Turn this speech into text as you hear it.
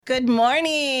Good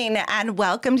morning and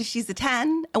welcome to She's a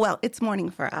 10. Well, it's morning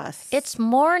for us. It's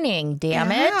morning,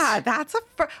 damn it. Yeah, that's a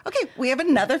first. Okay, we have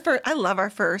another first. I love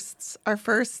our firsts. Our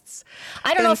firsts.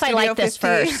 I don't know if I like this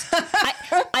 50. first.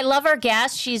 I love our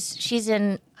guest. She's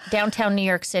in downtown New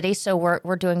York City, so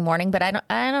we're doing morning, but I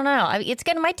don't know. It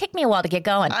might take me a while to get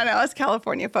going. I know, us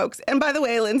California folks. And by the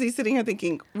way, Lindsay's sitting here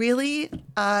thinking, really?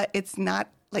 It's not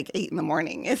like 8 in the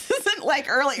morning. It isn't like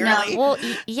early. Well,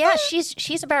 yeah,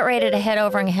 she's about ready to head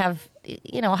over and have,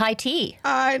 high tea.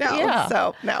 I know. Yeah.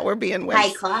 So now we're being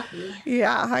High coffee.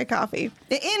 Yeah, high coffee.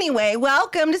 Anyway,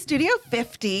 welcome to Studio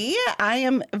 50. I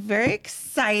am very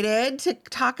excited to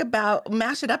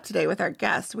mash it up today with our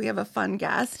guest. We have a fun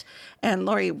guest. And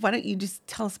Lori, why don't you just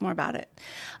tell us more about it?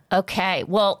 Okay.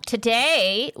 Well,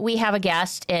 today we have a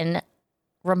guest in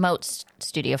remote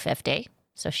Studio 50.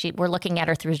 So we're looking at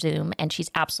her through Zoom, and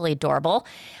she's absolutely adorable.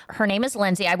 Her name is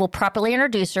Lindsey. I will properly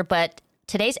introduce her, but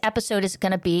today's episode is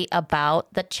going to be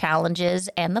about the challenges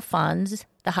and the funs,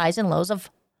 the highs and lows of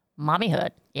mommyhood.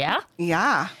 Yeah?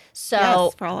 Yeah. So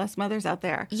yes, for all us mothers out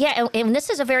there. Yeah, and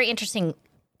this is a very interesting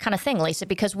kind of thing, Lisa,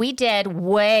 because we did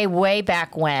way, way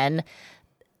back when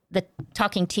the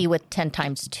Talking Tea with 10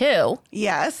 times 2.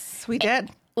 Yes, we did.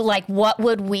 Like, what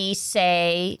would we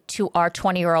say to our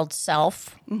 20-year-old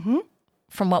self? Mm-hmm.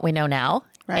 From what we know now.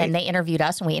 Right. And they interviewed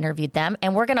us and we interviewed them.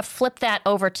 And we're going to flip that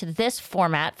over to this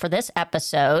format for this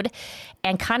episode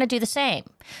and kind of do the same.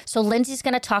 So Lindsey's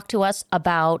going to talk to us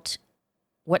about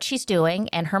what she's doing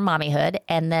and her mommyhood.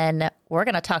 And then we're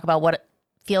going to talk about what it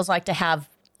feels like to have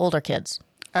older kids.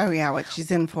 Oh, yeah, what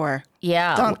she's in for.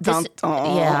 Yeah. Dun, dun,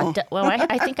 dun. Yeah. Well,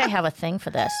 I think I have a thing for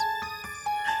this.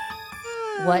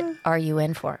 What are you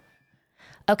in for?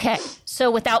 Okay,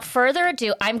 so without further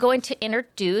ado, I'm going to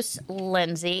introduce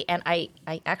Lindsey, and I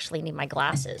actually need my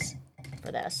glasses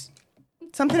for this.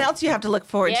 Something else you have to look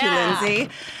forward to, Lindsey.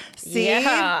 See?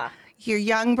 Yeah. Your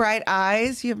young, bright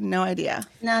eyes, you have no idea.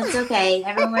 No, it's okay.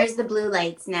 Everyone wears the blue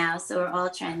lights now, so we're all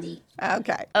trendy.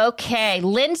 Okay,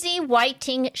 Lindsey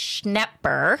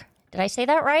Whiting-Schnepper. Did I say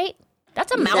that right?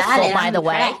 That's a You got mouthful, it. by I'm the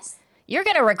way. impressed. You're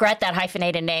going to regret that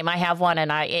hyphenated name. I have one,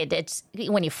 and it's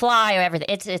when you fly or everything,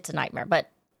 it's a nightmare. But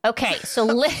okay, so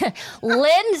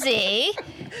Lindsey,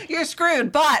 You're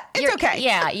screwed, but it's okay.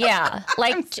 Yeah.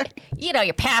 Like,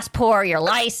 your passport, your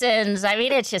license. I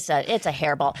mean, it's a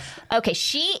hairball. Okay,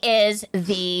 she is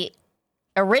the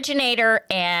originator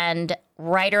and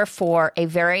writer for a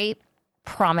very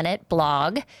prominent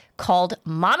blog called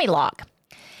Mommylogue.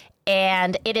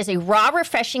 And it is a raw,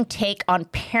 refreshing take on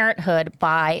parenthood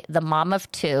by the mom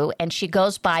of two. And she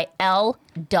goes by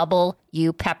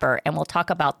L.W. Pepper. And we'll talk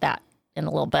about that in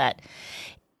a little bit.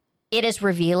 It is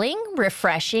revealing,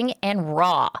 refreshing, and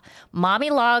raw.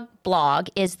 Mommylogue blog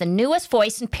is the newest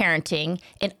voice in parenting,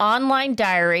 an online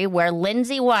diary where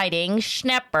Lindsey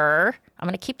Whiting-Schnepper, I'm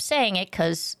going to keep saying it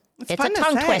because it's a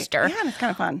tongue twister. Yeah, it's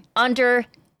kind of fun. Under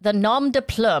the nom de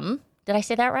plume. Did I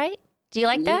say that right? Do you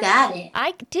like that? You got it.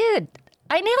 I did.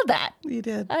 I nailed that. You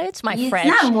did. It's my It's French.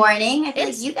 not morning. I feel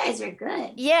like you guys are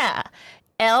good. Yeah.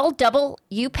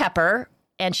 L.W. Pepper,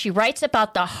 and she writes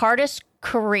about the hardest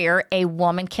career a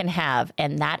woman can have,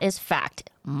 and that is fact,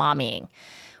 mommying.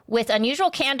 With unusual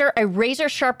candor, a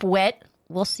razor-sharp wit.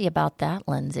 We'll see about that,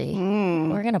 Lindsey.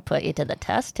 We're going to put you to the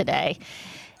test today.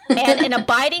 And an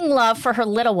abiding love for her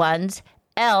little ones,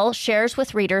 Elle shares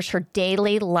with readers her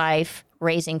daily life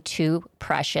raising two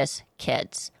precious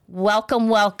kids.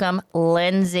 Welcome,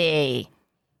 Lindsey.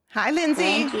 Hi,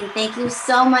 Lindsey. Thank you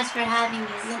so much for having me.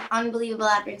 This is an unbelievable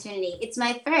opportunity. It's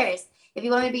my first. If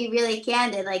you want me to be really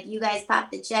candid, like you guys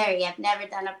popped the cherry. I've never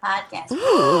done a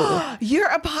podcast. You're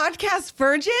a podcast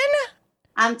virgin?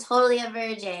 I'm totally a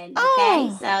virgin. Okay,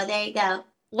 Oh. so there you go.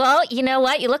 Well, you know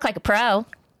what? You look like a pro.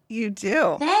 You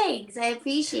do. Thanks. I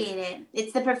appreciate it.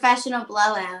 It's the professional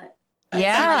blowout. like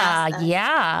someone else does.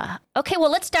 Yeah. Okay,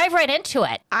 well, let's dive right into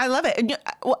it. I love it. And,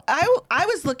 I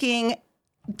was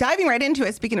diving right into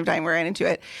it. Speaking of diving right into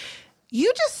it,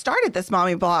 you just started this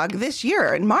mommy blog this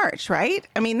year in March, right?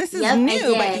 I mean, this is Yep, I new,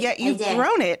 did. but yet you've I did.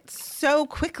 grown it so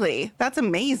quickly. That's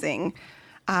amazing.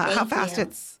 How Thank fast you.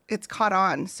 it's caught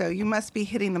on. So you must be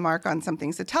hitting the mark on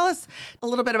something. So tell us a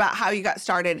little bit about how you got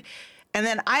started. And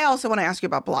then I also want to ask you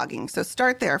about blogging. So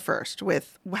start there first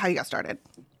with how you got started.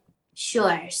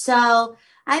 Sure. So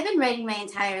I've been writing my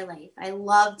entire life. I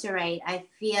love to write. I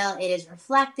feel it is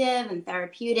reflective and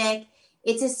therapeutic.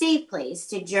 It's a safe place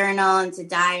to journal and to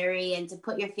diary and to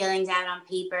put your feelings out on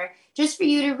paper, just for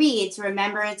you to read, to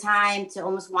remember a time, to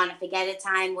almost want to forget a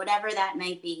time, whatever that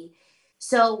might be.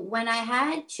 So when I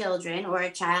had children or a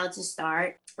child to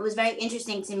start, it was very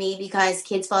interesting to me because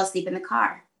kids fall asleep in the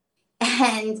car.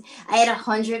 And I had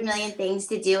 100 million things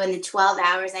to do in the 12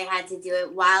 hours I had to do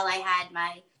it while I had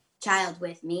my child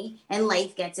with me, and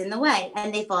life gets in the way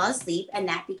and they fall asleep, and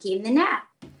that became the nap.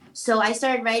 So I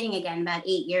started writing again about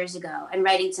 8 years ago, and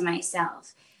writing to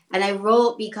myself. And I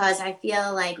wrote because I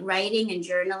feel like writing and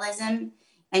journalism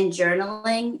and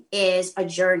journaling is a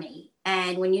journey.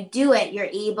 And when you do it, you're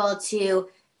able to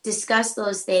discuss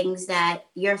those things that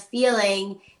you're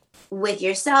feeling with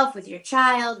yourself, with your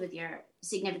child, with your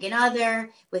significant other,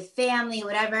 with family,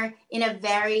 whatever, in a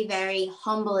very, very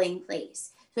humbling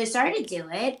place. So I started to do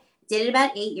it, did it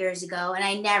about 8 years ago, and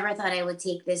I never thought I would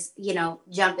take this,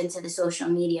 jump into the social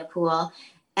media pool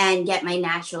and get my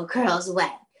natural curls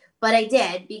wet. But I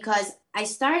did, because I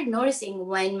started noticing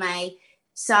when my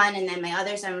son and then my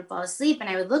other son would fall asleep, and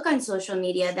I would look on social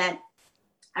media that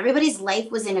everybody's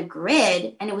life was in a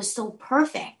grid and it was so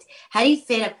perfect. How do you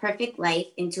fit a perfect life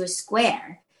into a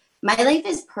square? My life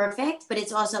is perfect, but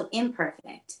it's also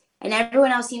imperfect. And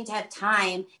everyone else seemed to have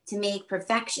time to make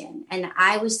perfection. And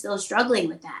I was still struggling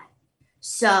with that.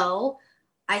 So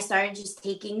I started just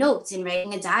taking notes and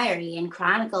writing a diary and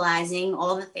chronicalizing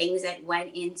all the things that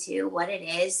went into what it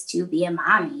is to be a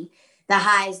mommy. The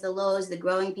highs, the lows, the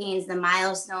growing pains, the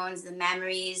milestones, the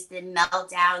memories, the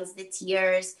meltdowns, the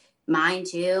tears, mine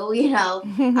too,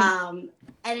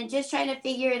 and just trying to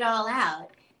figure it all out,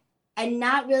 and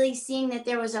not really seeing that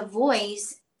there was a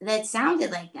voice that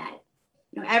sounded like that.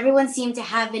 Everyone seemed to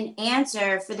have an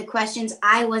answer for the questions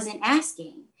I wasn't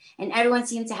asking, and everyone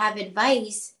seemed to have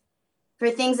advice for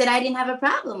things that I didn't have a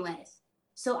problem with.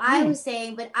 So I was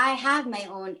saying, but I have my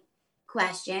own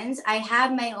questions, I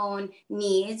have my own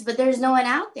needs, but there's no one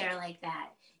out there like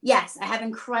that. Yes, I have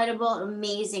incredible,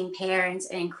 amazing parents,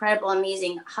 an incredible,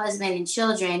 amazing husband and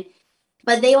children,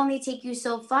 but they only take you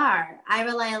so far. I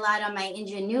rely a lot on my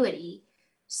ingenuity.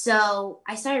 So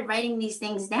I started writing these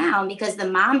things down, because the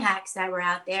mom hacks that were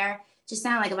out there just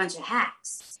sound like a bunch of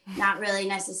hacks, not really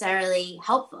necessarily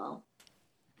helpful.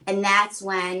 And that's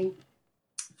when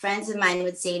friends of mine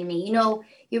would say to me,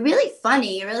 you're really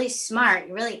funny, you're really smart,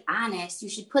 you're really honest. You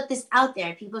should put this out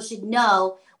there. People should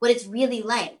know what it's really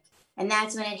like. And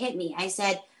that's when it hit me. I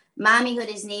said,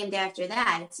 Mommyhood is named after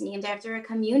that. It's named after a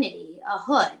community, a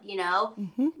hood,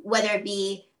 whether it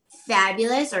be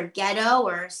fabulous or ghetto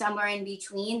or somewhere in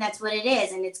between. That's what it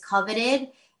is. And it's coveted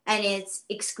and it's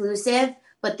exclusive.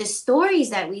 But the stories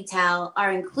that we tell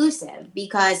are inclusive,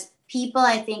 because people,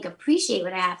 I think, appreciate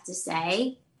what I have to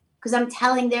say, because I'm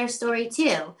telling their story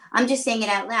too. I'm just saying it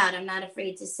out loud. I'm not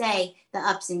afraid to say the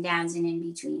ups and downs and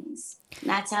in-betweens. And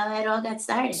that's how it all got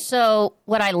started. So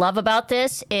what I love about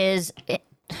this is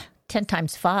 10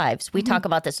 times fives. We talk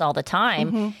about this all the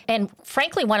time. And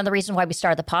frankly, one of the reasons why we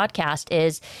started the podcast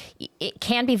is it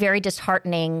can be very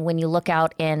disheartening when you look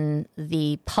out in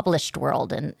the published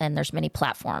world, and there's many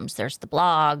platforms. There's the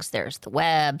blogs, there's the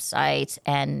websites,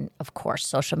 and of course,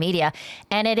 social media.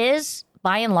 And it is,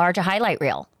 by and large, a highlight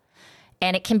reel.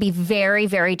 And it can be very,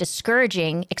 very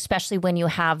discouraging, especially when you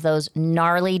have those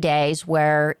gnarly days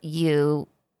where you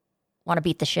want to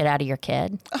beat the shit out of your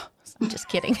kid. Oh, I'm just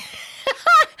kidding.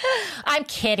 I'm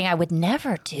kidding. I would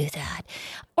never do that.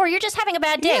 Or you're just having a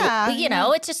bad day.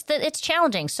 Yeah, it's just that it's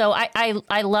challenging. So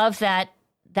I love that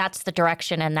that's the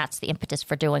direction and that's the impetus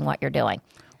for doing what you're doing.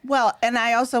 Well, and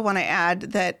I also want to add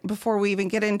that before we even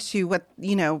get into what,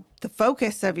 the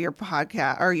focus of your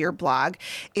podcast or your blog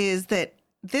is that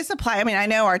this apply. I mean, I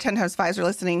know our 10 times fives are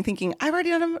listening thinking, I've already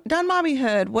done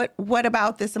Mommyhood. What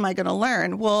about this am I going to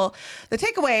learn? Well, the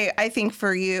takeaway, I think,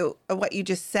 for you, what you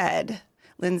just said,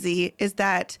 Lindsey, is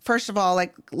that, first of all,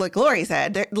 like Lori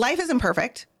said, life isn't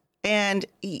perfect. And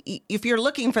if you're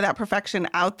looking for that perfection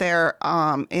out there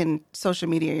in social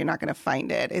media, you're not going to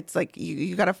find it. It's like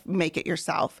you got to make it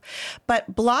yourself.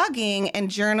 But blogging and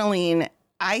journaling,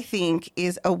 I think,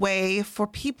 is a way for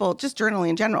people, just journaling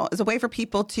in general, is a way for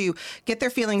people to get their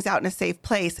feelings out in a safe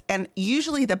place. And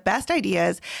usually the best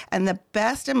ideas and the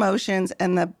best emotions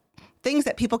and the things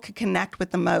that people could connect with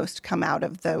the most come out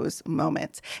of those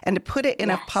moments. And to put it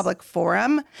in a public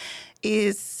forum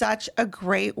is such a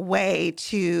great way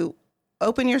to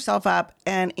open yourself up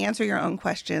and answer your own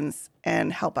questions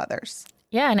and help others.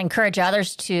 Yeah, and encourage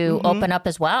others to open up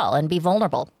as well and be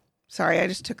vulnerable. Sorry, I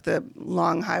just took the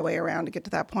long highway around to get to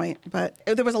that point. But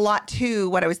there was a lot to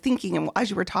what I was thinking. And as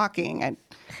you were talking, I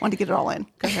wanted to get it all in.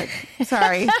 Go ahead.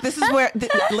 Sorry. This is where,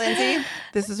 Lindsey,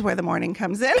 this is where the morning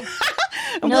comes in.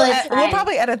 We'll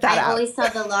probably edit that out. I always tell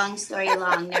the long story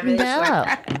long, never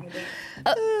the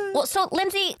short. Well, so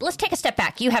Lindsey, let's take a step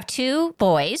back. You have two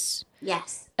boys.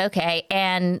 Yes. Okay.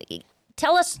 And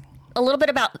tell us a little bit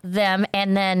about them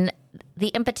and then the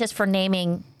impetus for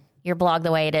naming your blog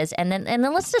the way it is. And then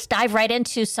let's just dive right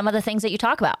into some of the things that you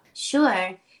talk about.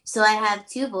 Sure. So I have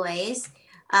two boys.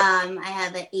 I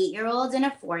have an 8-year-old and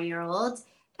a 4-year-old,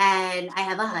 and I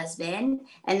have a husband.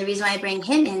 And the reason why I bring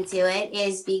him into it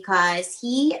is because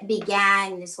he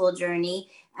began this whole journey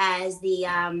as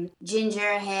the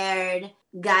ginger-haired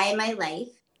guy in my life.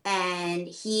 And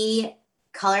he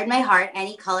colored my heart and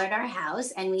he colored our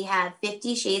house. And we have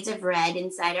 50 shades of red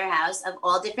inside our house of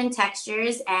all different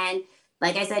textures and,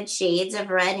 like I said, shades of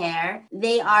red hair.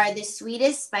 They are the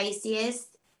sweetest, spiciest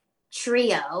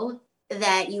trio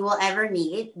that you will ever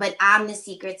meet, but I'm the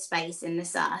secret spice in the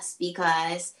sauce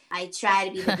because I try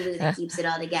to be the glue that keeps it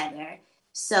all together.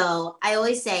 So I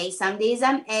always say some days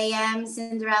I'm AM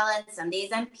Cinderella and some days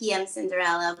I'm PM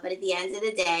Cinderella, but at the end of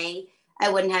the day, I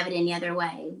wouldn't have it any other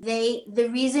way. The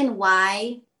reason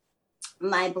why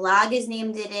my blog is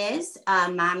named it is,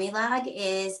 Mommylogue,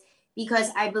 is because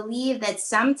I believe that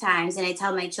sometimes, and I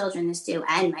tell my children this too,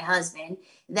 and my husband,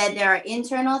 that there are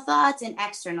internal thoughts and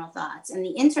external thoughts. And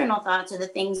the internal thoughts are the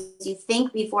things you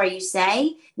think before you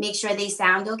say. Make sure they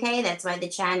sound okay. That's why the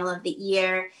channel of the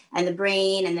ear and the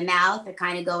brain and the mouth are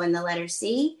kind of go in the letter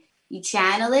C. You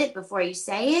channel it before you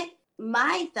say it.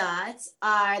 My thoughts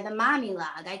are the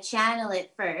Mommylogue. I channel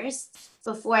it first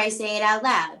before I say it out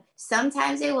loud.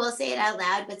 Sometimes I will say it out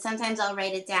loud, but sometimes I'll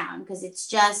write it down because it's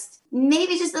just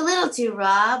maybe just a little too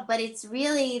raw, but it's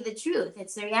really the truth.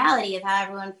 It's the reality of how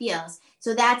everyone feels.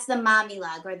 So that's the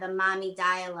Mommylogue or the mommy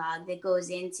dialogue that goes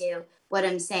into what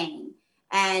I'm saying.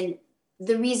 And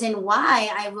the reason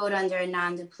why I wrote under a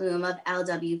nom de plume of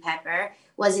L.W. Pepper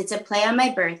was it's a play on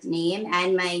my birth name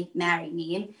and my married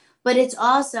name, but it's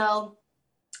also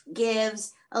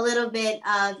gives a little bit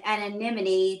of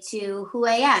anonymity to who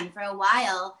I am. For a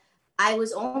while, I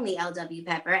was only L.W.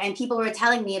 Pepper, and people were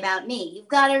telling me about me. You've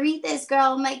got to read this,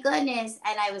 girl. Oh, my goodness.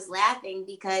 And I was laughing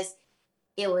because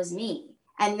it was me.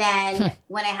 And then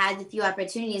when I had the few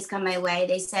opportunities come my way,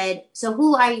 they said, so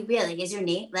who are you really? Is your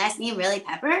last name really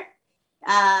Pepper? And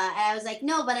I was like,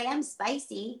 no, but I am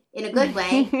spicy in a good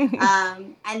way.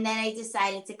 And then I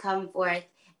decided to come forth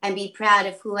and be proud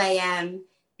of who I am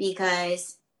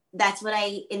because that's what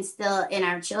I instill in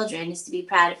our children is to be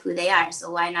proud of who they are.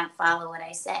 So why not follow what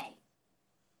I say?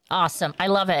 Awesome. I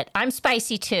love it. I'm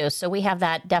spicy too. So we have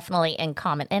that definitely in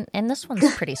common. And this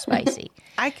one's pretty spicy.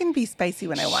 I can be spicy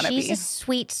when I want to be. She's a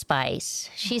sweet spice.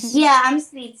 Yeah, I'm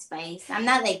sweet spice. I'm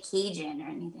not like Cajun or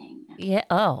anything. Yeah.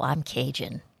 Oh, I'm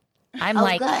Cajun. I'm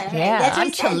good. Yeah, that's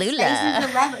I'm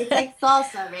Cholula. It's like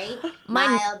salsa, right?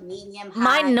 Mild, medium,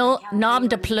 my hot. My nom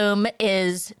de plume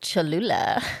is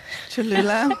Cholula.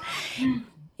 Cholula?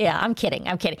 Yeah, I'm kidding.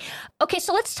 Okay,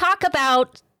 so let's talk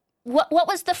about what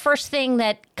was the first thing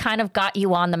that kind of got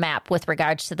you on the map with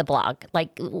regards to the blog? Like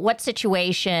what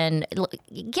situation?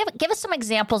 Give us some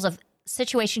examples of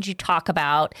situations you talk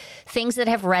about, things that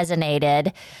have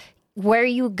resonated, where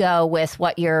you go with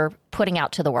what you're putting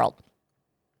out to the world.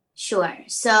 Sure.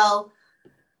 So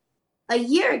a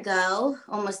year ago,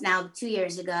 almost now 2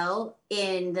 years ago,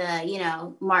 in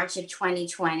the, March of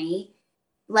 2020,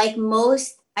 like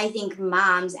most, I think,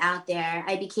 moms out there,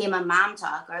 I became a mom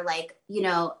talk or like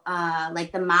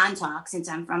the Mon Talk, since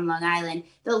I'm from Long Island,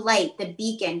 the light, the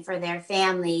beacon for their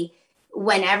family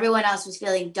when everyone else was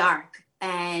feeling dark.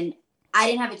 And I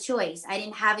didn't have a choice. I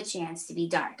didn't have a chance to be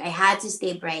dark. I had to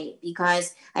stay bright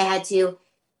because I had to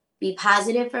be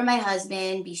positive for my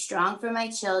husband, be strong for my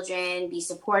children, be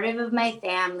supportive of my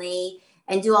family,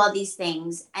 and do all these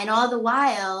things. And all the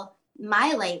while,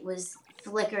 my light was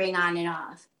flickering on and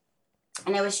off.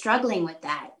 And I was struggling with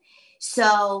that.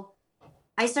 So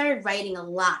I started writing a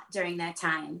lot during that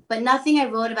time. But nothing I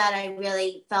wrote about I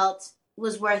really felt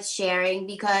was worth sharing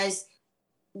because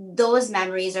those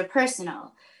memories are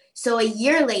personal. So a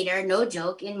year later, no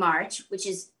joke, in March, which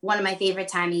is one of my favorite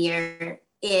time of year,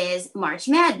 is March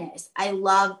Madness. I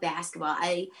love basketball.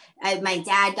 My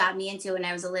dad got me into it when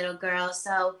I was a little girl.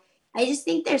 So I just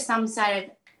think there's some sort of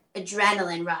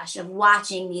adrenaline rush of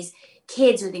watching these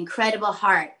kids with incredible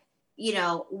heart,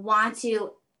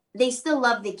 they still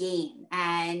love the game.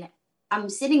 And I'm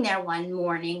sitting there one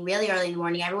morning, really early in the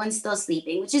morning, everyone's still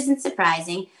sleeping, which isn't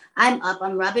surprising. I'm up,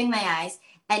 I'm rubbing my eyes,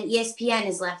 and ESPN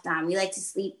is left on. We like to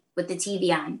sleep with the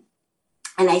TV on.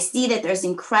 And I see that there's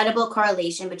incredible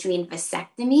correlation between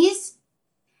vasectomies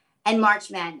and March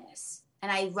Madness.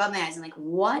 And I rub my eyes. I'm like,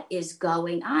 what is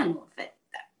going on with it?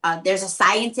 There's a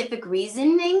scientific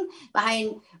reasoning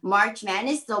behind March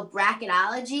Madness. So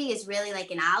bracketology is really like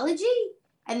an ology.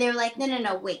 And they're like,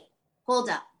 no, wait, hold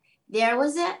up. There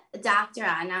was a doctor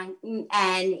on,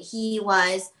 and he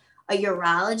was a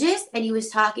urologist. And he was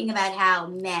talking about how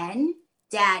men,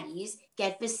 daddies,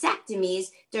 get vasectomies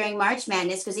during March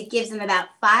Madness because it gives them about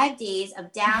 5 days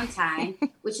of downtime,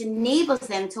 which enables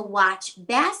them to watch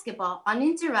basketball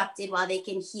uninterrupted while they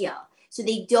can heal. So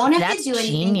they don't have to do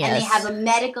anything and they have a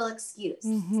medical excuse.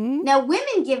 Mm-hmm. Now,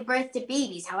 women give birth to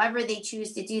babies, however they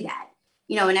choose to do that,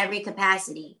 in every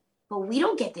capacity. But we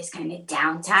don't get this kind of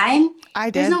downtime.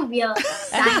 There's no real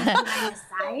science behind the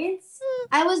science.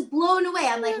 I was blown away.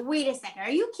 I'm like, wait a second, are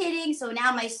you kidding? So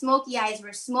now my smoky eyes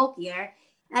were smokier.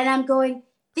 And I'm going,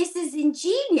 this is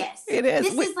ingenious. It is.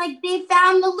 This is like they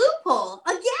found the loophole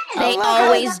again. They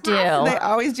always do. They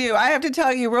always do. I have to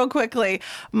tell you real quickly,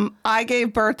 I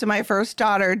gave birth to my first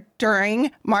daughter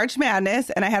during March Madness,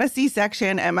 and I had a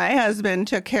C-section, and my husband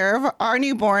took care of our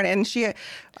newborn, and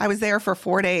I was there for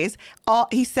 4 days.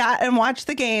 He sat and watched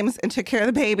the games and took care of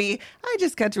the baby. I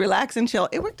just got to relax and chill.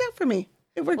 It worked out for me.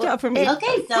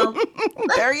 Okay, so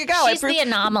there you go. She's the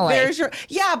anomaly.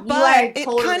 But it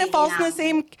totally kind of falls in the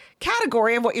same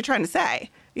category of what you're trying to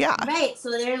say. Yeah. Right. So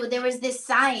there was this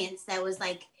science that was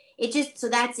like, so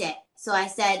that's it. So I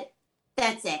said,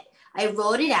 that's it. I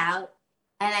wrote it out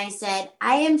and I said,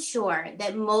 I am sure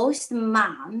that most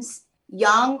moms,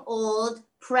 young, old,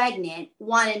 pregnant,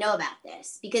 want to know about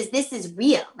this because this is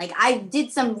real. Like I did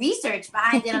some research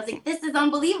behind it. I was like, this is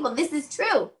unbelievable. This is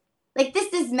true. Like,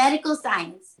 this is medical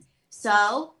science.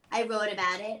 So I wrote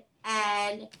about it.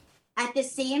 And at the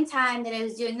same time that I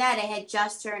was doing that, I had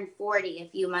just turned 40 a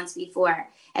few months before.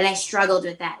 And I struggled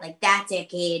with that. Like, that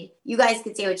decade, you guys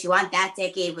could say what you want. That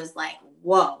decade was like,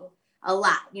 whoa, a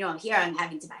lot. Here I'm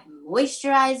having to buy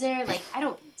moisturizer. Like, I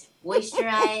don't need to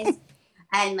moisturize.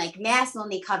 And, like, masks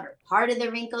only cover part of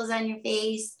the wrinkles on your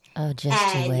face. Oh,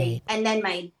 just you wait. And then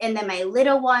my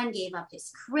little one gave up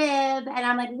his crib, and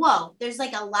I'm like, whoa, there's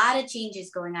like a lot of changes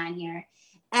going on here.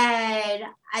 And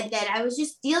then I was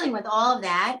just dealing with all of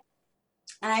that,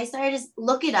 and I started to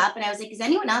look it up, and I was like, is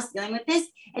anyone else dealing with this?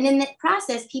 And in the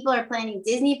process, people are planning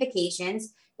Disney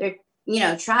vacations. They're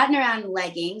trotting around in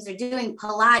leggings. They're doing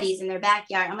Pilates in their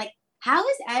backyard. I'm like, how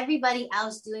is everybody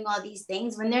else doing all these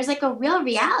things when there's like a real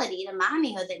reality to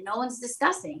mommyhood that no one's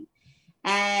discussing?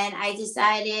 And I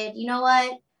decided, you know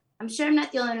what? I'm sure I'm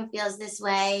not the only one who feels this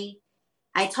way.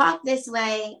 I talk this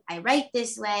way. I write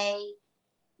this way.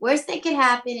 Worst that could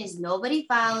happen is nobody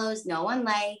follows, no one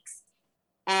likes,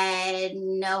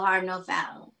 and no harm, no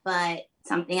foul. But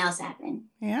something else happened.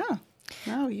 Yeah.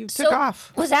 No, you took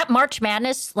off. Was that March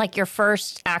Madness like your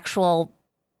first actual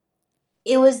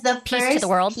It was the piece first to the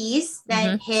world? piece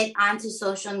that hit onto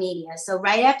social media. So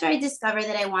right after I discovered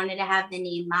that I wanted to have the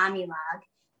name Mommylogue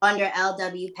under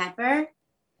L.W. Pepper,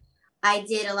 I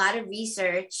did a lot of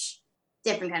research,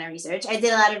 different kind of research. I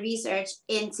did a lot of research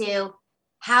into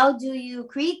how do you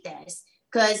create this?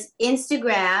 Because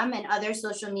Instagram and other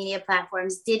social media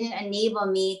platforms didn't enable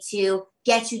me to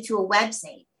get you to a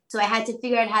website. So I had to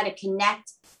figure out how to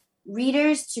connect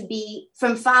readers to be,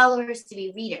 from followers to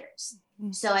be readers.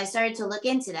 So I started to look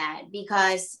into that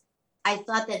because I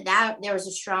thought that there was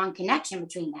a strong connection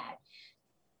between that.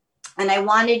 And I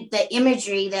wanted the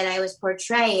imagery that I was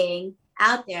portraying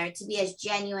out there to be as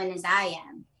genuine as I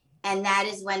am. And that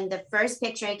is when the first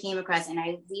picture I came across, and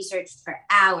I researched for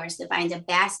hours to find a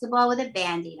basketball with a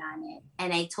Band-Aid on it.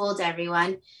 And I told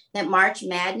everyone that March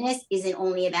Madness isn't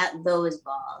only about those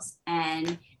balls.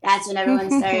 And that's when everyone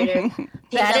started to pick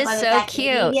that up is on the so fact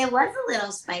cute. that maybe it was a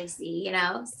little spicy,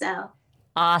 so.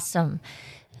 Awesome.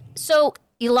 So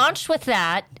you launched with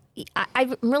that.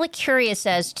 I'm really curious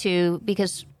as to,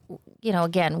 because,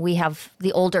 again, we have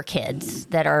the older kids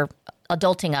that are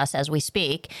adulting us as we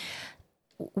speak.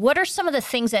 What are some of the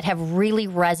things that have really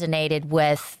resonated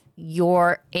with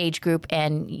your age group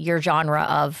and your genre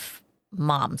of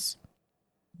moms?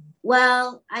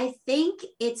 Well, I think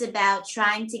it's about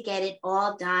trying to get it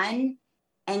all done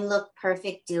and look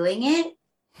perfect doing it,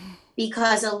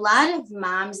 because a lot of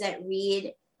moms that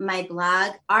read my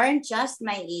blog aren't just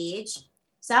my age.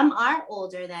 Some are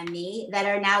older than me that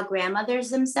are now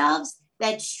grandmothers themselves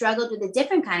that struggled with a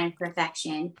different kind of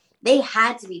perfection. They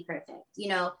had to be perfect.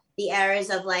 The eras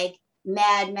of like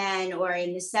Mad Men or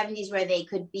in the 70s where they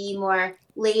could be more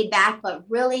laid back, but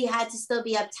really had to still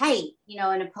be uptight,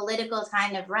 in a political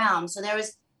kind of realm. So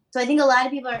I think a lot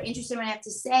of people are interested in what I have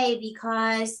to say,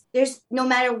 because there's, no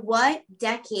matter what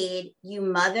decade you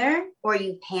mother or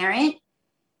you parent,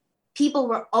 people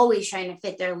were always trying to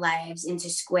fit their lives into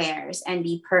squares and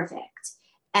be perfect.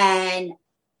 And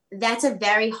that's a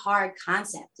very hard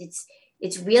concept.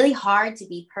 It's really hard to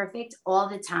be perfect all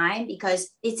the time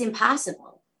because it's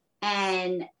impossible.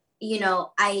 And,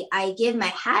 I give my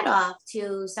hat off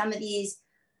to some of these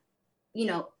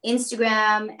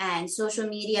Instagram and social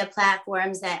media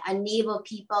platforms that enable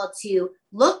people to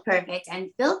look perfect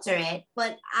and filter it.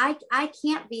 But I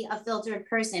can't be a filtered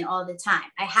person all the time.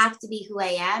 I have to be who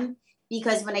I am,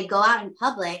 because when I go out in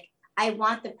public, I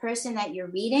want the person that you're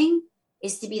reading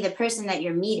is to be the person that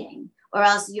you're meeting, or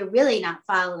else you're really not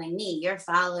following me. You're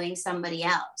following somebody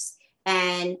else.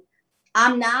 And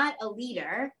I'm not a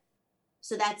leader,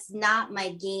 so that's not my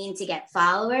gain to get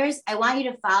followers. I want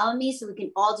you to follow me so we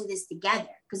can all do this together,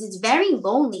 because it's very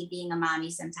lonely being a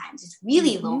mommy sometimes. It's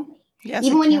really lonely. Yes,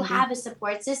 even when you have a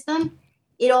support system,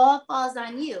 it all falls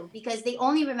on you, because they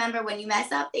only remember when you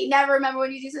mess up. They never remember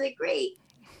when you do something great.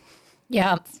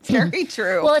 Yeah. It's very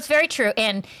true. Well, it's very true.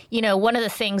 And, one of the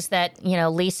things that,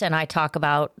 Lisa and I talk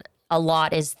about a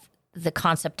lot is the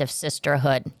concept of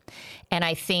sisterhood. And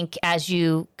I think as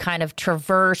you kind of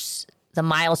traverse the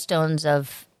milestones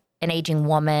of an aging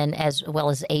woman as well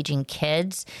as aging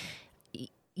kids,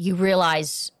 you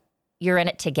realize you're in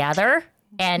it together.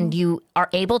 And you are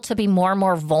able to be more and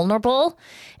more vulnerable.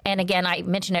 And again, I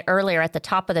mentioned it earlier at the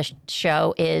top of the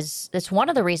show, it's one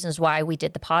of the reasons why we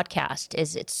did the podcast.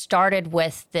 Is it started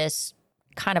with this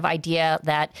kind of idea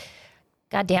that,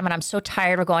 God damn it, I'm so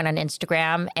tired of going on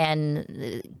Instagram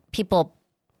and people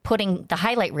putting the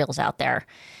highlight reels out there.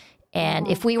 And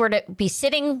if we were to be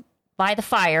sitting by the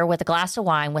fire with a glass of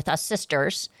wine with us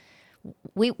sisters,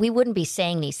 we wouldn't be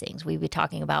saying these things. We'd be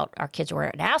talking about our kids were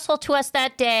an asshole to us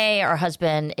that day, our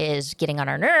husband is getting on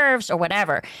our nerves or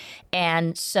whatever.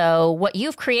 And so what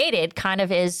you've created kind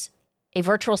of is a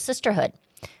virtual sisterhood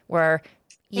where,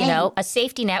 a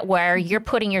safety net where you're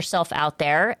putting yourself out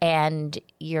there and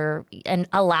and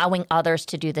allowing others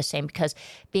to do the same. Because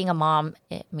being a mom,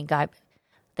 God,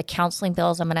 the counseling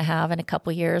bills I'm going to have in a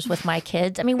couple years with my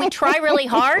kids. We try really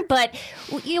hard, but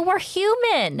we're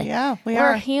human. Yeah,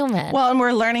 we're human. Well, and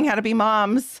we're learning how to be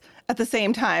moms at the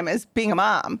same time as being a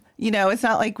mom. It's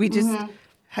not like we just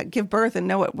give birth and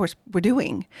know what we're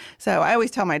doing. So I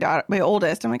always tell my daughter, my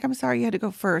oldest, I'm like, I'm sorry you had to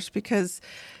go first because,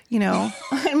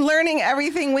 I'm learning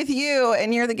everything with you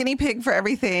and you're the guinea pig for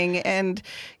everything. And,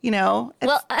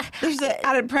 there's the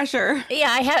added pressure. Yeah,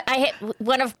 I have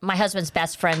one of my husband's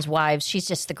best friend's wives. She's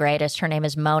just the greatest. Her name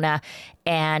is Mona.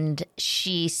 And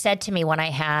she said to me when I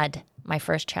had my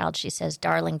first child, she says,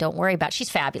 darling, don't worry about it. She's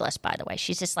fabulous, by the way.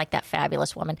 She's just like that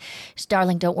fabulous woman. She says,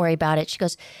 darling, don't worry about it. She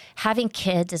goes, having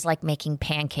kids is like making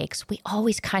pancakes. We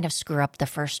always kind of screw up the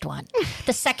first one.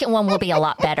 The second one will be a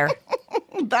lot better.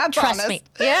 That's Trust honest. me.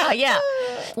 Yeah.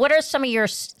 What are some of your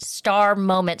star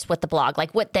moments with the blog?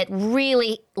 Like what that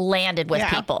really landed with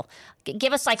people?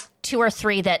 Give us like 2 or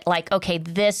 3 that like, okay,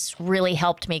 this really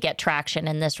helped me get traction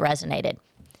and this resonated.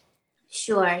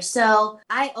 Sure. So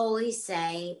I always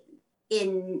say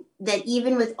that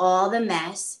even with all the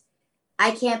mess,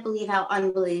 I can't believe how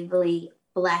unbelievably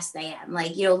blessed I am.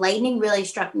 Like, lightning really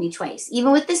struck me twice,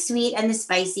 even with the sweet and the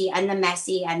spicy and the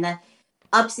messy and the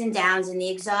ups and downs and the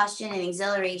exhaustion and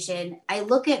exhilaration. I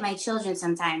look at my children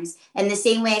sometimes, and the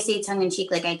same way I say tongue in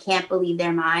cheek, like, I can't believe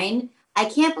they're mine. I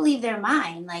can't believe they're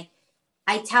mine. Like,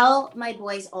 I tell my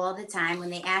boys all the time when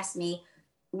they ask me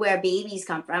where babies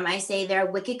come from, I say they're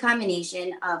a wicked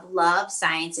combination of love,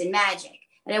 science, and magic.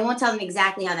 And I won't tell them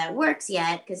exactly how that works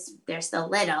yet because they're still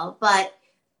little, but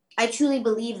I truly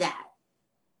believe that.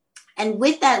 And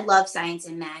with that love, science,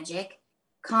 and magic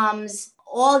comes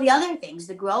all the other things,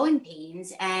 the growing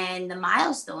pains and the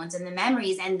milestones and the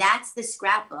memories. And that's the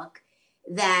scrapbook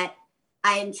that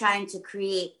I am trying to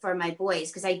create for my boys,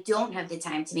 because I don't have the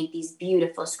time to make these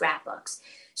beautiful scrapbooks.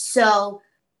 So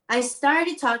I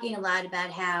started talking a lot about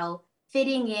how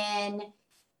fitting in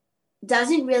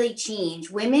doesn't really change.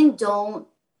 Women don't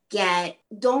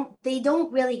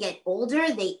really get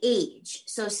older, they age.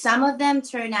 So some of them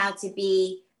turn out to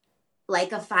be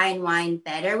like a fine wine,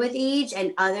 better with age,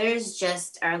 and others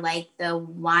just are like the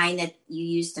wine that you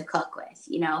used to cook with,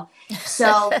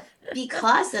 So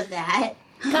because of that,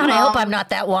 God, I hope I'm not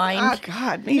that wine. Oh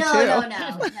God, me too. No, you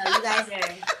guys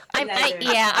are.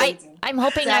 I'm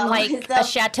hoping I'm like a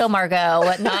Chateau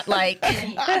Margaux, not like.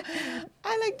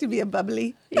 I like to be a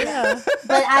bubbly. Yeah.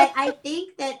 But I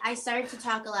think that I started to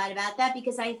talk a lot about that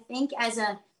because I think as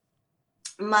a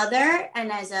mother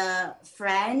and as a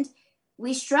friend,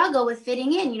 we struggle with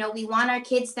fitting in. We want our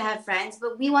kids to have friends,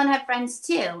 but we want to have friends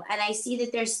too. And I see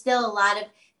that there's still a lot of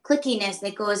clickiness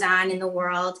that goes on in the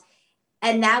world.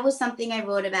 And that was something I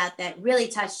wrote about that really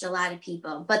touched a lot of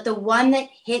people. But the one that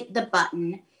hit the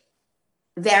button,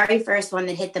 very first one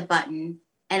that hit the button,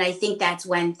 and I think that's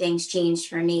when things changed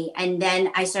for me. And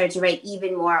then I started to write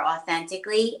even more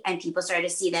authentically, and people started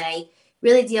to see that I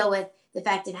really deal with the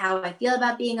fact of how I feel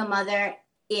about being a mother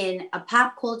in a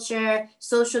pop culture,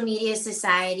 social media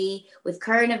society with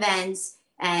current events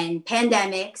and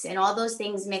pandemics and all those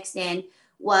things mixed in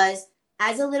was,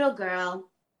 as a little girl,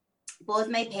 both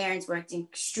my parents worked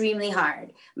extremely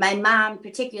hard. My mom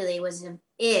particularly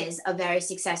is a very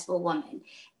successful woman.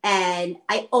 And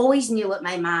I always knew what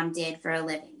my mom did for a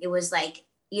living. It was like,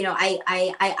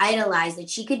 I idolized that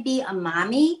she could be a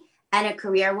mommy and a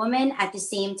career woman at the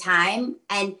same time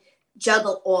and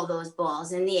juggle all those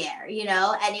balls in the air,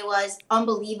 and it was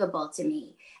unbelievable to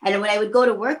me. And when I would go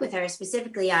to work with her,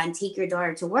 specifically on Take Your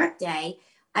Daughter to Work Day,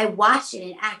 I watched it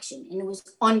in action and it was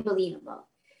unbelievable.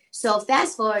 So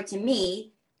fast forward to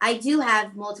me, I do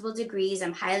have multiple degrees.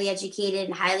 I'm highly educated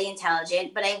and highly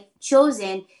intelligent, but I've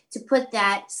chosen to put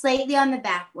that slightly on the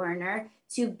back burner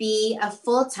to be a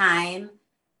full-time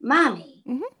mommy.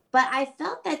 Mm-hmm. But I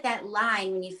felt that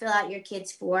line when you fill out your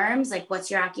kids' forms, like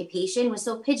what's your occupation, was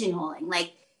so pigeonholing.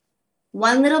 Like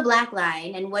one little black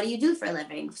line, and what do you do for a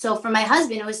living? So for my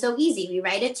husband, it was so easy. We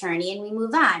write attorney and we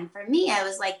move on. For me, I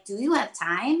was like, do you have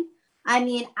time? I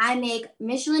mean, I make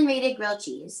Michelin-rated grilled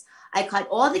cheese. I cut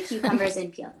all the cucumbers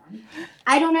and peel them.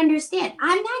 I don't understand.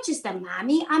 I'm not just a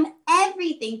mommy. I'm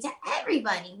everything to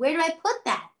everybody. Where do I put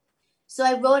that? So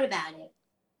I wrote about it.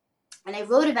 And I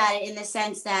wrote about it in the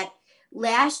sense that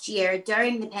last year,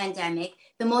 during the pandemic,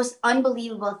 the most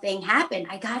unbelievable thing happened.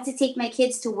 I got to take my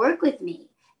kids to work with me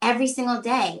every single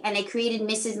day. And I created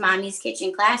Mrs. Mommy's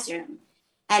Kitchen Classroom.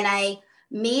 And I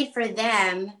made for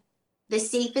them the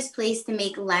safest place to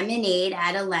make lemonade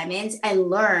out of lemons and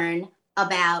learn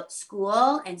about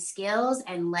school and skills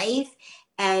and life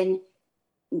and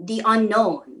the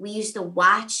unknown. We used to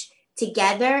watch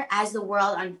together as the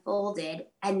world unfolded,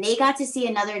 and they got to see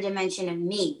another dimension of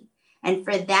me. And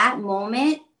for that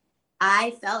moment,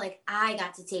 I felt like I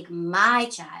got to take my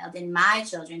child and my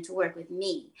children to work with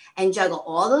me and juggle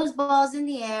all those balls in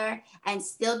the air and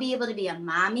still be able to be a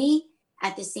mommy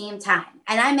at the same time.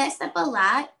 And I messed up a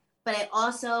lot, but I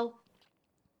also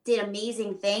did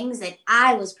amazing things that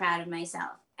I was proud of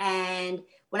myself. And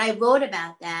when I wrote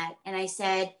about that and I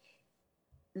said,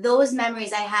 those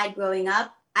memories I had growing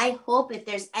up, I hope if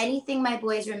there's anything my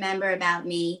boys remember about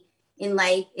me in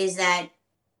life is that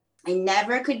I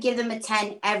never could give them a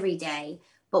 10 every day.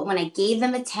 But when I gave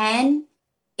them a 10,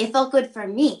 it felt good for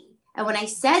me. And when I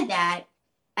said that,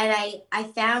 and I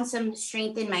found some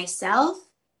strength in myself,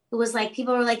 it was like,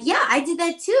 people were like, yeah, I did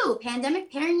that too.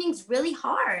 Pandemic parenting's really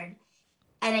hard.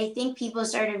 And I think people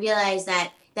started to realize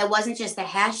that that wasn't just a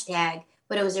hashtag,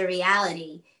 but it was a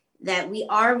reality, that we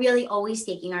are really always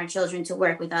taking our children to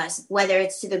work with us, whether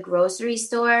it's to the grocery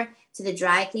store, to the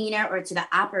dry cleaner, or to the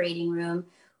operating room.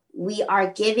 We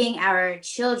are giving our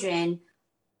children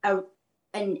a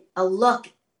look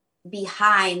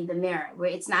behind the mirror, where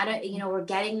it's not we're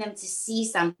getting them to see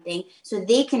something so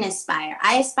they can aspire.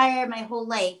 I aspire my whole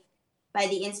life by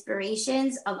the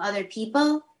inspirations of other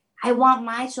people. I want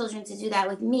my children to do that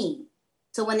with me.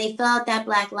 So when they fill out that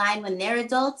black line when they're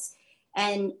adults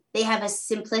and they have a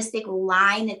simplistic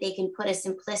line that they can put a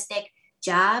simplistic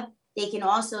job, they can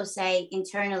also say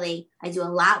internally, I do a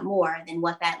lot more than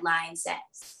what that line says.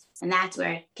 And that's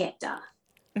where it kicked off.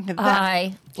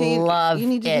 I love it. You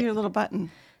need to do your little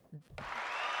button.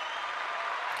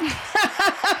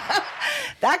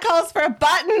 That calls for a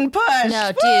button push.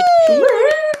 No,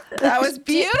 dude. That was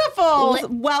beautiful.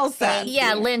 Well said.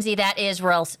 Yeah, Lindsey, that is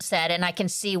well said. And I can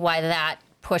see why that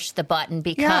pushed the button,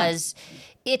 because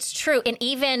it's true. And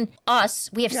even us,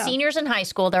 we have seniors in high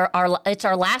school. It's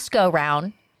our last go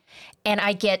round. And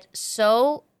I get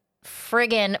so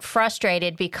friggin'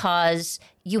 frustrated because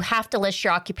you have to list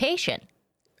your occupation.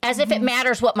 As if it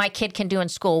matters what my kid can do in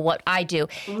school, what I do.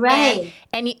 Right.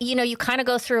 And you kind of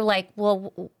go through like,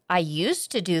 well, I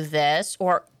used to do this,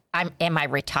 or am I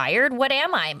retired? What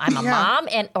am I? I'm a mom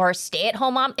or a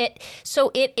stay-at-home mom. It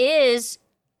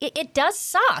does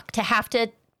suck to have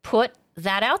to put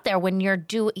that out there when you're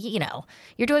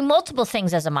doing multiple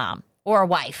things as a mom or a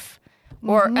wife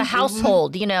or a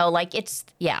household,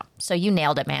 so you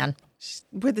nailed it, man.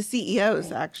 We're the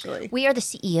CEOs, actually. We are the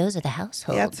CEOs of the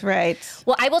household. That's right.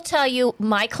 Well, I will tell you,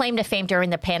 my claim to fame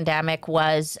during the pandemic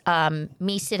was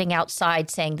me sitting outside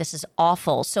saying, this is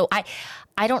awful. So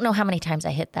I don't know how many times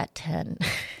I hit that 10.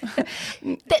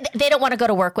 They don't want to go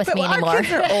to work with me anymore. Our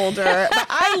kids are older. But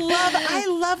I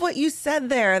love what you said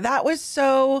there. That was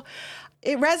so...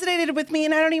 It resonated with me,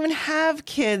 and I don't even have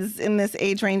kids in this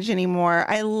age range anymore.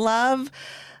 I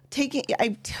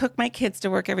took my kids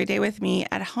to work every day with me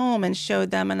at home and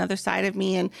showed them another side of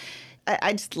me. And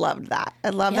I just loved that. I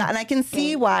love that. And I can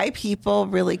see why people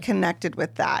really connected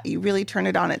with that. You really turned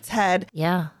it on its head.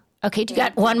 Yeah. Okay. You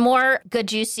got one more good,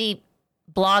 juicy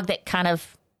blog that kind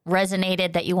of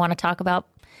resonated that you want to talk about?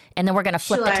 And then we're going to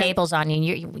flip the Sure. tables on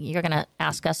you. You're going to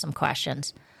ask us some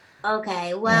questions.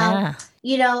 Okay. Well,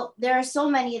 Yeah. there are so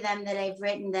many of them that I've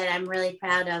written that I'm really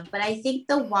proud of, but I think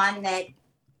the one that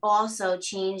also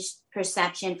changed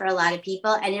perception for a lot of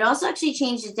people, and it also actually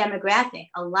changed the demographic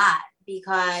a lot,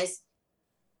 because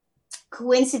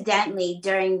coincidentally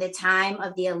during the time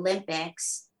of the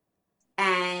Olympics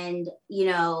and,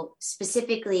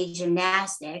 specifically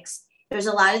gymnastics, there was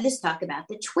a lot of this talk about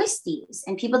the twisties,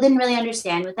 and people didn't really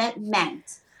understand what that meant.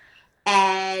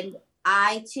 And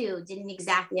I too didn't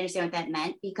exactly understand what that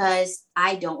meant, because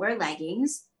I don't wear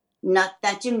leggings. Not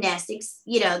that gymnastics,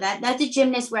 that the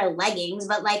gymnasts wear leggings,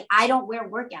 but like I don't wear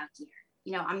workout gear.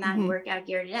 I'm not in workout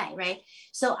gear today, right?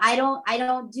 So I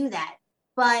don't do that.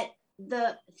 But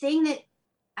the thing that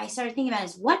I started thinking about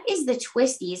is, what is the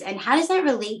twisties and how does that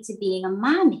relate to being a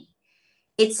mommy?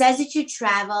 It says that you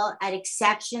travel at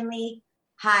exceptionally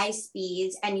high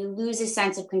speeds and you lose a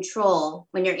sense of control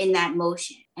when you're in that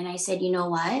motion. And I said, you know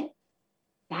what?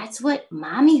 That's what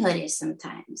mommyhood is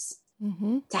sometimes.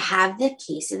 To have the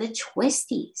case of the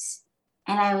twisties.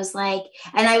 And I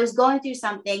was going through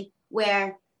something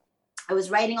where I was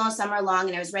writing all summer long,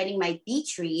 and I was writing my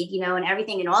beach read, and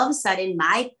everything. And all of a sudden,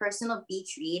 my personal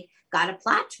beach read got a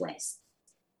plot twist,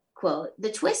 quote, the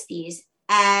twisties.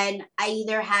 And I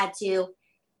either had to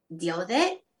deal with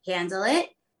it, handle it,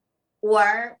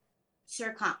 or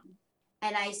succumb.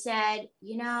 And I said,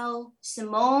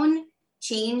 Simone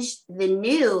changed the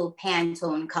new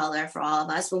Pantone color for all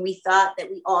of us when we thought that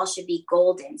we all should be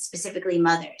golden, specifically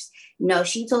mothers. No,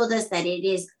 she told us that it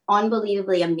is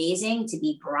unbelievably amazing to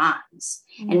be bronze.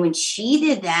 And when she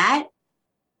did that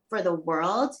for the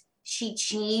world, she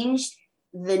changed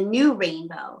the new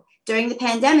rainbow. During the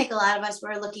pandemic, a lot of us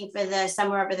were looking for the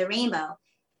somewhere over the rainbow.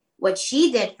 What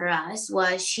she did for us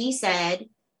was she said,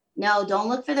 no, don't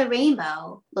look for the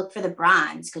rainbow, look for the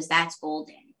bronze, because that's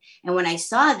golden. And when I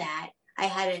saw that, I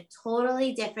had a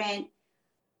totally different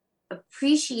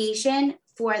appreciation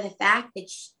for the fact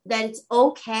that it's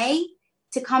okay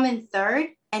to come in third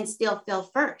and still feel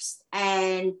first.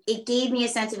 And it gave me a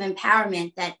sense of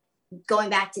empowerment that, going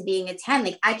back to being a 10,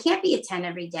 like I can't be a 10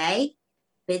 every day,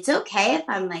 but it's okay if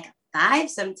I'm like a 5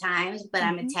 sometimes, but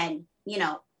I'm a 10,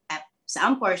 at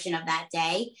some portion of that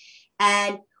day.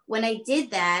 And when I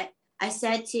did that, I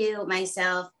said to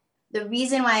myself, the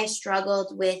reason why I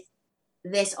struggled with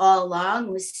this all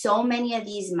along was so many of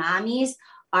these mommies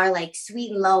are like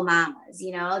sweet and low mamas,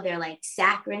 they're like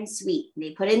saccharine sweet.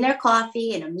 They put in their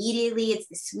coffee and immediately it's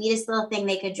the sweetest little thing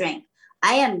they could drink.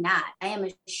 I am not. I am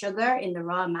a sugar in the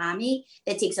raw mommy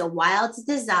that takes a while to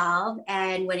dissolve.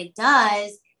 And when it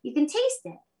does, you can taste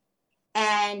it.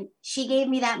 And she gave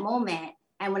me that moment.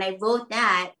 And when I wrote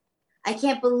that, I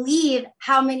can't believe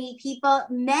how many people,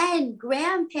 men,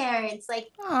 grandparents, like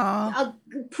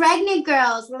pregnant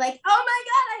girls were like, oh my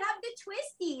God, I have the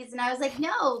twisties. And I was like,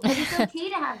 no, but it's okay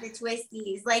to have the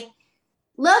twisties. Like,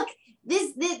 look,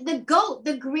 the GOAT,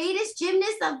 the greatest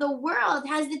gymnast of the world,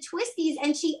 has the twisties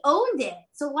and she owned it.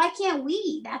 So why can't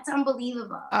we? That's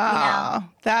unbelievable.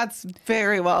 That's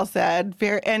very well said.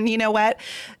 And you know what?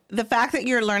 The fact that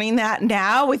you're learning that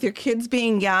now with your kids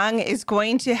being young is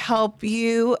going to help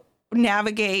you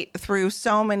navigate through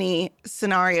so many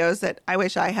scenarios that I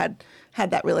wish I had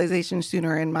that realization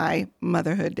sooner in my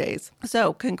motherhood days.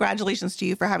 So congratulations to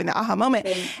you for having the aha moment.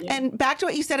 And back to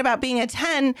what you said about being a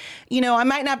 10, I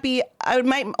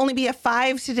might only be a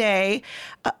 5 today.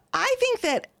 I think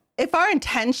that if our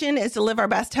intention is to live our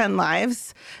best 10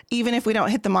 lives, even if we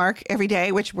don't hit the mark every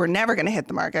day, which we're never going to hit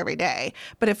the mark every day,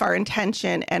 but if our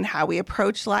intention and how we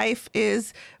approach life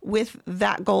is with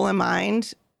that goal in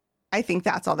mind, I think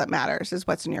that's all that matters, is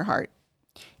what's in your heart.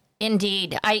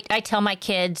 Indeed. I tell my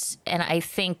kids, and I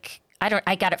think,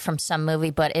 I got it from some movie,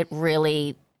 but it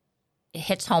really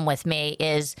hits home with me,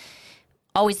 is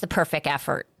always the perfect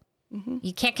effort.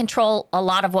 You can't control a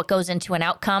lot of what goes into an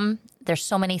outcome. There's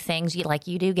so many things you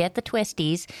do get the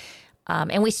twisties.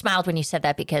 And we smiled when you said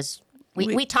that, because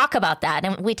we talk about that,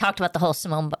 and we talked about the whole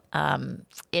Simone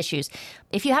issues.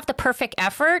 If you have the perfect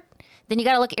effort, then you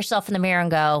got to look at yourself in the mirror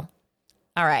and go,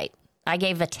 all right, I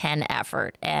gave a 10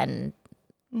 effort, and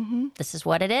this is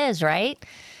what it is, right?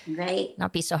 Right.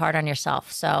 Not be so hard on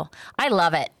yourself. So I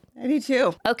love it. I do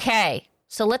too. Okay,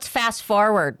 so let's fast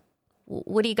forward.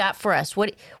 What do you got for us?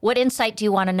 What insight do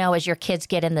you want to know as your kids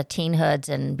get in the teenhoods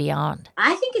and beyond?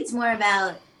 I think it's more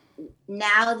about,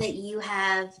 now that you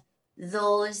have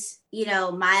those,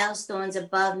 milestones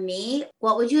above me,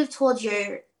 what would you have told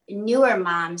your newer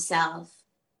mom self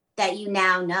that you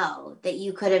now know, that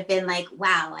you could have been like,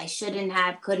 wow, I shouldn't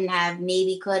have, couldn't have,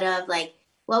 maybe could have? Like,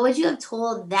 what would you have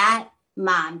told that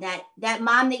mom, that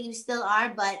mom that you still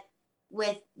are, but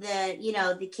with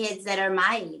the kids that are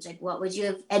my age? Like, what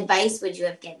advice would you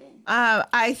have given?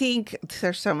 I think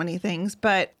there's so many things,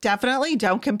 but definitely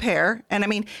don't compare. And I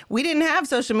mean, we didn't have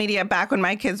social media back when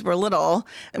my kids were little.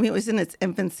 I mean, it was in its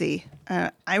infancy.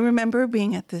 I remember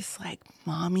being at this like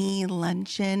mommy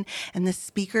luncheon and the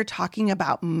speaker talking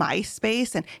about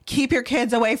MySpace and keep your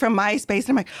kids away from MySpace.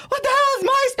 And I'm like, what the hell is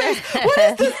MySpace? What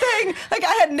is this thing? Like,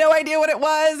 I had no idea what it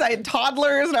was. I had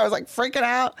toddlers and I was like freaking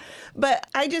out. But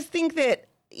I just think that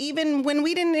even when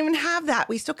we didn't even have that,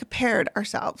 we still compared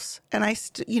ourselves. And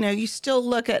you still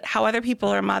look at how other people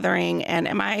are mothering and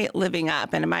am I living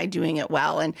up and am I doing it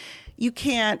well? And you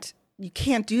can't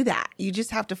do that. You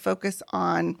just have to focus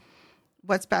on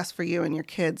what's best for you and your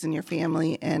kids and your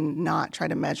family and not try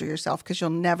to measure yourself, because you'll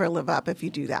never live up if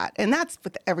you do that. And that's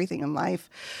with everything in life.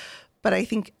 But I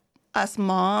think us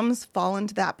moms fall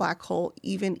into that black hole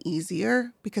even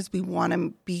easier because we want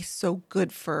to be so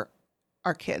good for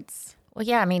our kids. Well,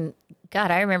 yeah, I mean,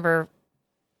 God, I remember,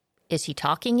 is he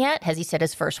talking yet? Has he said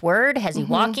his first word? Has he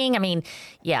walking? I mean,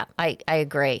 yeah, I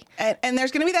agree. And there's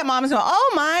going to be that mom who's going,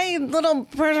 oh, my little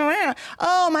person,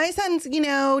 oh, my son's,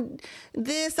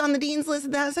 this on the dean's list.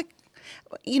 And that's like,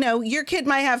 your kid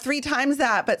might have 3 times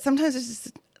that, but sometimes it's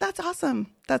just, that's awesome.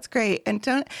 That's great. And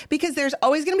because there's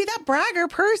always going to be that bragger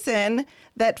person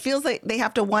that feels like they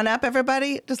have to one up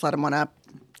everybody. Just let them one up.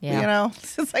 Yeah.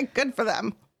 It's just like good for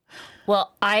them.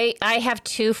 Well, I have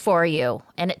 2 for you,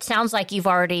 and it sounds like you're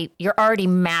already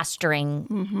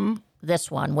mastering this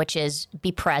one, which is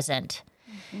be present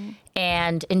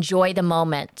and enjoy the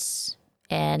moments.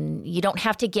 And you don't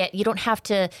have to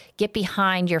get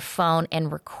behind your phone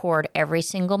and record every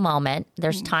single moment.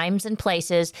 There's times and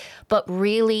places, but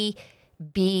really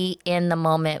be in the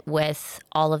moment with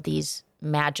all of these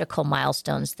magical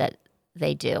milestones that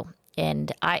they do.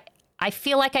 And I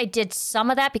feel like I did some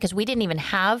of that because we didn't even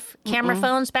have camera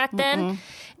phones back then.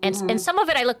 And some of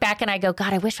it I look back and I go,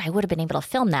 God, I wish I would have been able to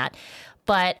film that.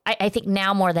 But I think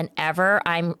now more than ever,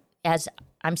 I'm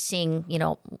seeing,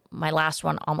 my last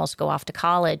one almost go off to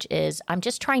college, is I'm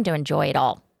just trying to enjoy it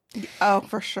all. Oh,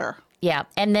 for sure. Yeah.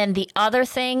 And then the other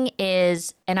thing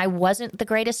is, and I wasn't the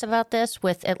greatest about this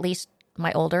with at least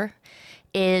my older,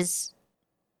 is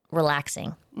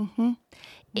relaxing.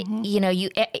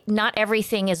 Not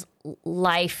everything is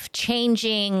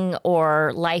life-changing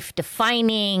or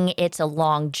life-defining. It's a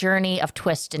long journey of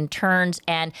twists and turns,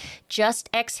 and just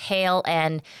exhale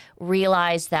and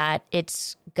realize that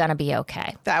it's going to be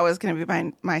okay. That was going to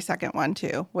be my second one,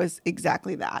 too, was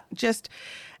exactly that. Just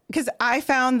because I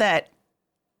found that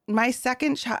my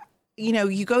second child,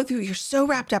 you go through, you're so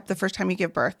wrapped up the first time you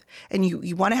give birth, and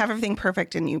you want to have everything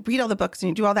perfect, and you read all the books, and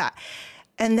you do all that.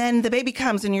 And then the baby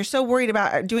comes and you're so worried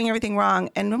about doing everything wrong.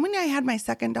 And when I had my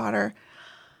second daughter,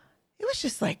 it was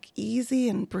just like easy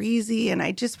and breezy. And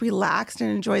I just relaxed and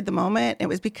enjoyed the moment. It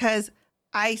was because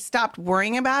I stopped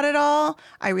worrying about it all.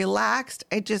 I relaxed.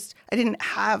 I didn't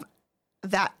have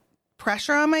that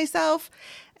pressure on myself.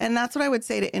 And that's what I would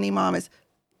say to any mom is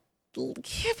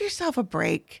give yourself a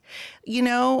break.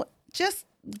 Just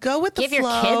go with the flow. Give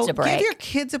your kids a break. Give your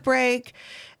kids a break.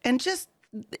 And just,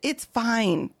 it's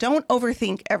fine. Don't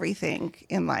overthink everything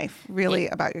in life, really,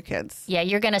 about your kids. Yeah,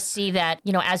 you're going to see that,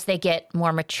 as they get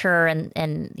more mature and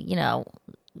a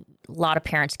lot of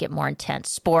parents get more intense.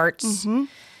 Sports,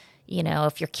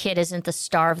 if your kid isn't the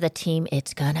star of the team,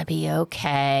 it's going to be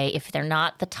okay. If they're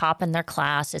not the top in their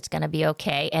class, it's going to be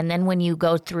okay. And then when you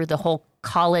go through the whole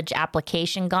college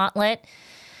application gauntlet,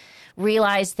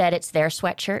 realize that it's their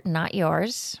sweatshirt, not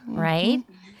yours, right?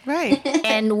 Right.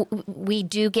 And we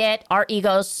do get our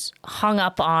egos hung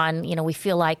up on, we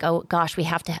feel like, oh gosh, we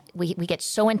get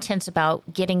so intense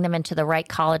about getting them into the right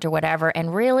college or whatever.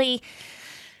 And really,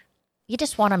 you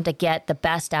just want them to get the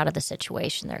best out of the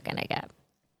situation they're going to get.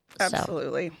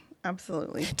 Absolutely. So.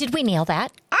 Absolutely. Did we nail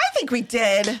that? I think we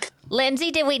did. Lindsay,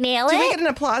 did we nail it? Did we get an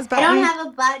applause button? I don't have a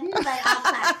button, but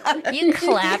I'll clap. You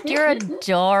clapped. You're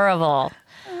adorable.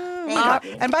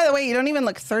 And by the way, you don't even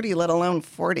look 30, let alone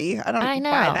 40. I don't buy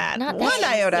that. Not one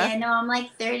iota. Yeah, no, I'm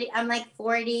like 30. I'm like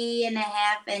 40 and a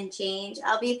half and change.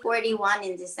 I'll be 41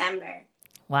 in December.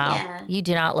 Wow. Yeah. You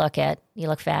do not look it. You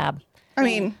look fab. I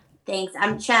mean. Thanks.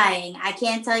 I'm trying. I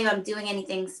can't tell you I'm doing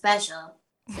anything special.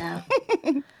 So.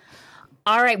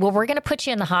 All right. Well, we're going to put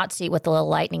you in the hot seat with a little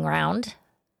lightning round.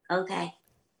 Okay.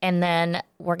 And then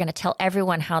we're going to tell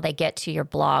everyone how they get to your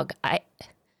blog.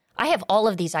 I have all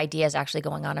of these ideas actually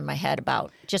going on in my head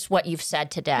about just what you've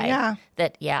said today.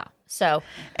 Yeah. So.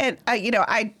 And,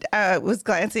 I was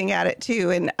glancing at it too.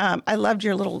 And I loved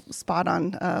your little spot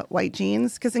on white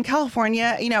jeans. Because in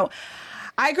California,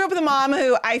 I grew up with a mom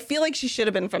who I feel like she should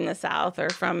have been from the South or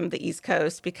from the East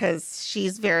Coast because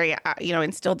she's very,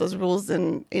 instilled those rules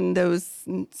in those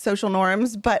social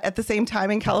norms. But at the same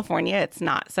time, in California, it's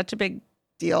not such a big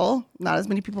deal. Not as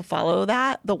many people follow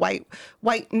that. The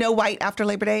no white after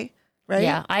Labor Day. Right?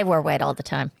 Yeah, I wear white all the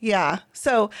time. Yeah.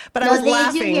 So, but I was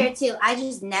laughing. They do here too. I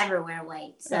just never wear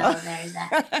white. So there's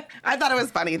that. I thought it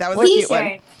was funny. That was a cute one.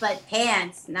 T-shirt, but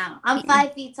pants, no. I'm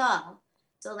 5 feet tall.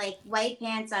 So like white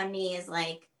pants on me is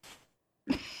like.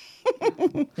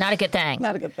 Not a good thing.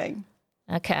 Not a good thing.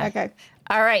 Okay.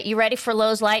 All right. You ready for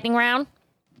Lowe's lightning round?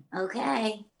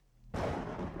 Okay.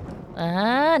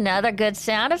 Another good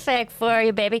sound effect for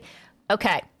you, baby.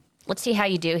 Okay. Let's see how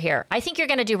you do here. I think you're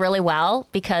going to do really well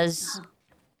because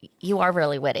you are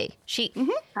really witty.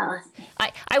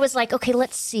 I was like, okay,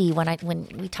 let's see when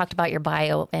we talked about your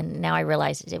bio, and now I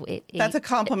realize that's a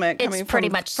compliment coming pretty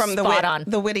much from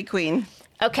the witty queen.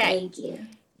 Okay. Thank you.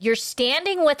 You're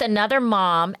standing with another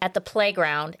mom at the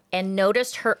playground and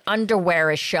noticed her underwear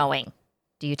is showing.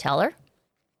 Do you tell her?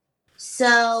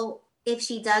 So if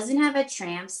she doesn't have a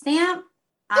tramp stamp,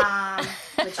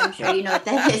 which I'm sure you know what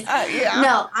that is. Yeah.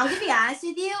 No, I'm gonna be honest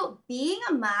with you. Being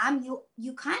a mom,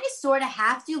 you kind of sort of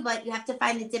have to, but you have to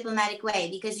find the diplomatic way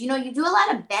because you do a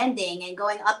lot of bending and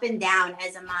going up and down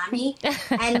as a mommy.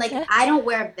 And like I don't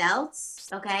wear belts,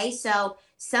 okay? So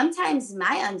sometimes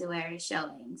my underwear is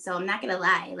showing. So I'm not gonna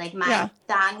lie. Like my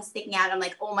thong sticking out. I'm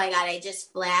like, oh my God, I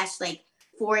just flashed like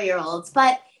 4-year-olds.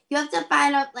 But you have to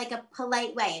find a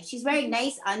polite way. If she's wearing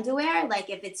nice underwear, like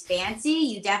if it's fancy,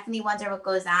 you definitely wonder what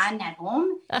goes on at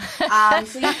home.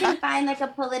 So you can find like a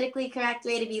politically correct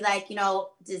way to be like,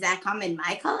 does that come in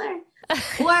my color?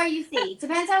 Or you see,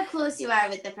 depends how close you are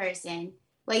with the person,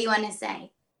 what you want to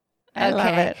say. I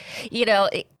love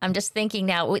it. I'm just thinking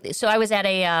now. So I was at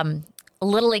a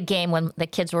Little League game when the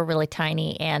kids were really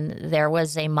tiny, and there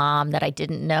was a mom that I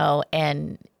didn't know,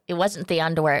 and it wasn't the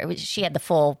underwear. She had the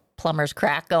full plumber's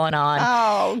crack going on.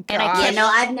 Oh, God. And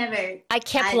I've never. I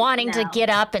kept wanting to get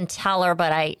up and tell her,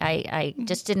 but I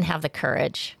just didn't have the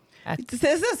courage. This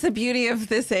is the beauty of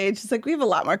this age. It's like we have a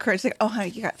lot more courage. Like, oh,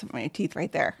 honey, you got some on your teeth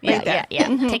right there. Yeah.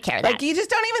 Mm-hmm. Take care of that. Like, you just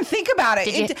don't even think about it.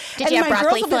 Did you have my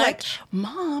broccoli girls will be like, fletch?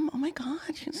 Mom, oh my God,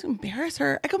 she's going to embarrass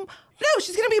her. I go, no,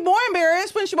 she's going to be more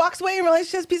embarrassed when she walks away and realizes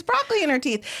she has a piece of broccoli in her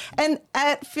teeth. And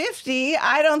at 50,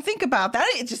 I don't think about that.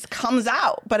 It just comes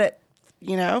out. But at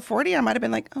 40, I might have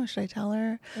been like, oh, should I tell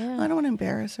her? Yeah. I don't want to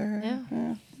embarrass her.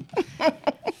 Yeah.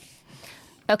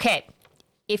 Okay.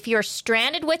 If you're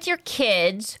stranded with your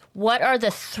kids, what are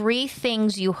the 3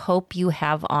 things you hope you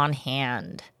have on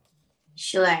hand?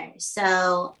 Sure.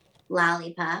 So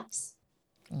lollipops.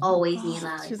 Always need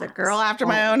lollipops. She's a girl after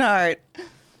my own heart.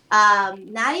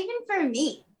 Not even for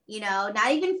me,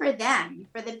 not even for them,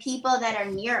 for the people that are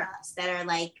near us that are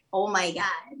like, oh my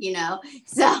God,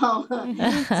 so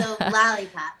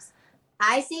lollipops.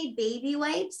 I say baby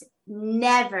wipes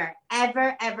never,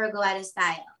 ever, ever go out of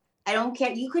style. I don't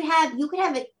care. You could have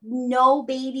it, no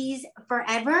babies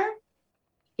forever.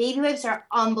 Baby wipes are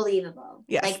unbelievable.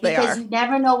 Yes, because you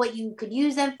never know what you could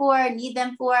use them for, need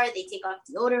them for. They take off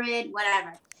deodorant,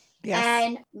 whatever. Yes.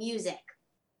 And music.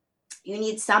 You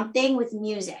need something with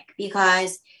music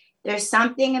because there's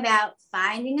something about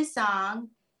finding a song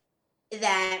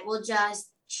that will just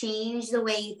change the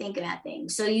way you think about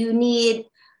things. So you need,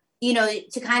 you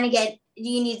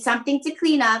need something to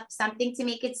clean up, something to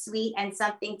make it sweet, and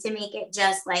something to make it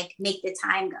just like make the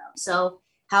time go. So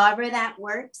however that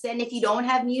works. And if you don't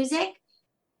have music,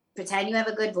 pretend you have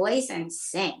a good voice and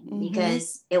sing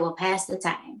because it will pass the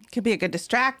time. It could be a good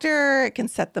distractor. It can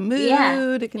set the mood.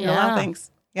 Yeah. It can do a lot of things.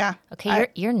 Yeah. Okay,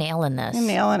 you're nailing this. You're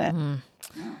nailing it.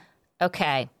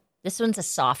 Okay, this one's a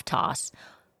soft toss.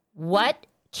 What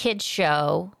kid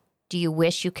show do you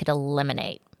wish you could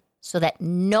eliminate so that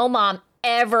no mom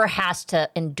ever has to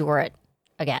endure it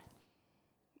again?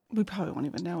 We probably won't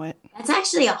even know it. That's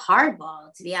actually a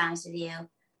hardball, to be honest with you,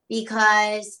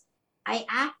 because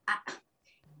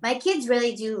my kids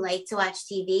really do like to watch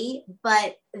TV,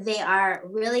 but they are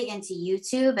really into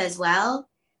YouTube as well.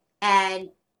 And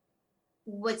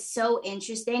what's so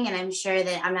interesting, and I'm sure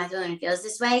that I'm not the only one who feels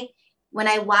this way, when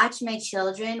I watch my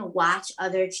children watch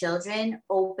other children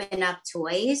open up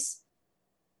toys,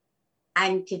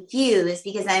 I'm confused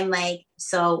because I'm like,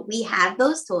 so we have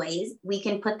those toys. We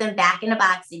can put them back in a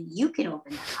box and you can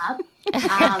open them up.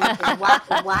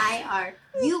 Why are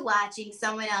you watching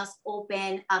someone else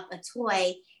open up a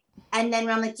toy? And then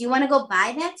I'm like, do you want to go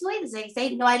buy that toy? Does they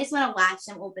say, no, I just want to watch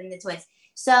them open the toys.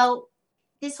 So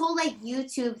this whole like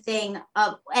YouTube thing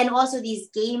and also these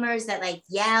gamers that like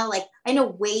yell, like I know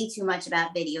way too much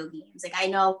about video games. Like I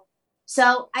know.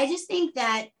 So I just think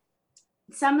that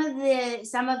some of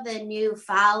the new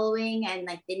following and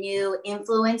like the new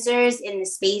influencers in the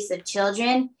space of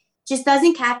children just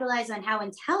doesn't capitalize on how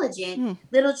intelligent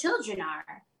little children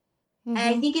are. And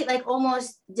I think it like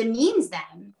almost demeans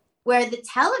them, where the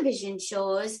television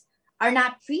shows are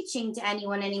not preaching to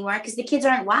anyone anymore because the kids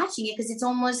aren't watching it, because it's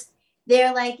almost,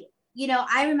 they're like,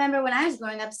 I remember when I was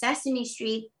growing up, Sesame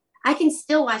Street, I can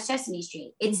still watch Sesame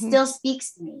Street. It still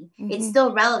speaks to me. It's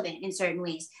still relevant in certain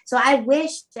ways. So I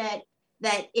wish that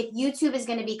if YouTube is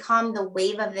going to become the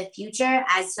wave of the future,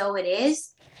 as so it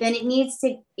is, then it needs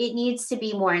to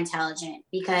be more intelligent,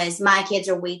 because my kids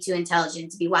are way too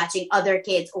intelligent to be watching other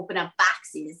kids open up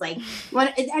boxes. Like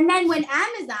and then when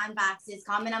Amazon boxes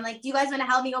come and I'm like, do you guys want to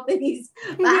help me open these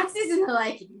boxes? And they're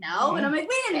like, no. And I'm like,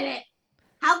 wait a minute.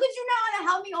 How could you not want to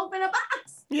help me open a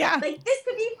box? Yeah. Like, this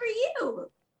could be for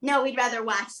you. No, we'd rather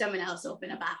watch someone else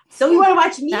open a box. So you want to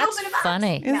watch me open a box?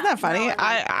 Funny. Isn't that funny? No,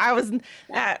 I was,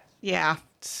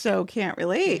 so can't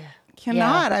relate.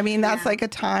 Cannot. I mean, that's like a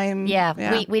time.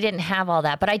 Yeah. We didn't have all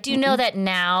that. But I do know that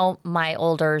now my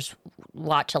olders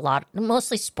watch a lot,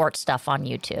 mostly sports stuff on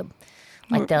YouTube.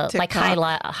 Like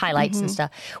highlights and stuff.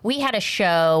 We had a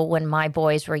show when my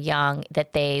boys were young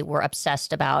that they were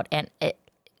obsessed about, and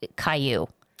Caillou.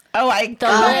 Oh, why is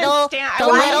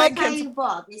Caillou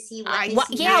bald? Is he? Why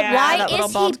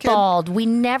is he bald? We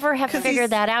never have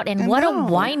figured that out. And what a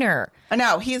whiner!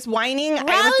 No, he's whining.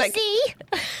 Rosie.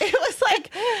 It was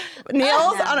like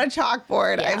nails on a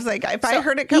chalkboard. I was like, if I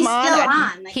heard it come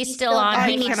on, he's still on.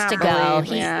 He needs to go.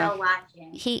 He's still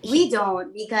watching. We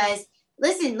don't, because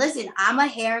listen. I'm a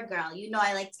hair girl.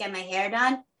 I like to get my hair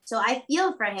done. So I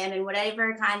feel for him and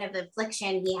whatever kind of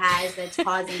affliction he has that's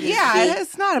causing him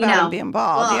it's not about him being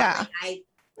bald. Well,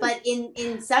 but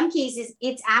in some cases,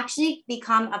 it's actually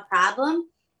become a problem,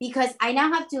 because I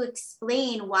now have to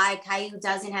explain why Caillou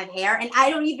doesn't have hair, and I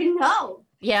don't even know.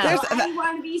 Yeah. So I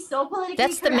want to be so politically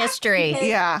That's the mystery.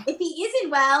 Yeah. If he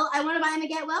isn't well, I want to buy him a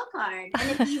get well card.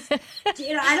 And if he's,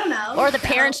 I don't know. Or the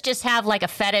parents just have like a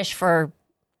fetish for...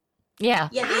 Yeah.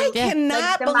 I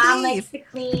cannot the believe. mom likes to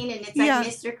clean, and it's like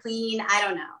Mr. Clean. I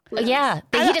don't know. Yeah.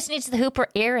 He just needs the Hooper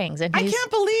earrings. And I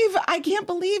can't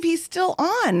believe he's still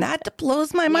on. That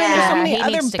blows my mind. There's so many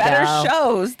other better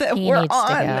shows that we're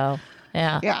on.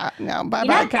 Yeah. Yeah. No, bye-bye,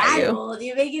 You're not Caillou. that old.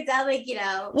 You make it sound like,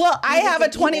 Well, I have a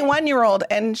 21-year-old,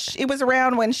 and it was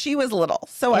around when she was little.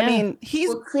 So, I mean, he's...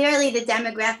 Well, clearly the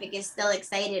demographic is still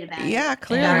excited about it. Yeah,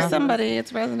 clearly somebody.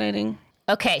 It's resonating.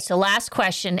 Okay, so last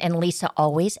question, and Lisa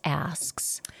always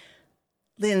asks.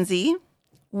 Lindsey,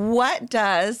 what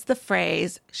does the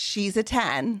phrase, she's a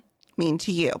 10, mean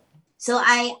to you? So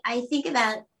I think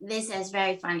about this as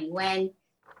very funny. When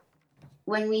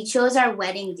we chose our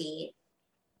wedding date,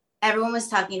 everyone was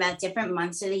talking about different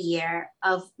months of the year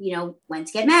of, when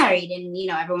to get married. And,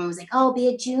 everyone was like, oh, be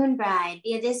a June bride,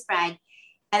 be a this bride.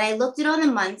 And I looked at all the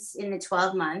months in the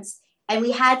 12 months, and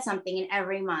we had something in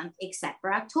every month except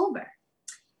for October.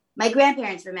 My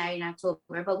grandparents were married in October,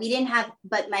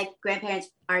 but my grandparents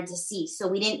are deceased. So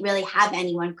we didn't really have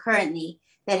anyone currently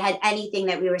that had anything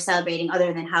that we were celebrating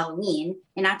other than Halloween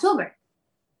in October.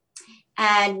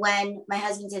 And when my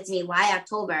husband said to me, why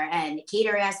October? And the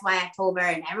caterer asked why October,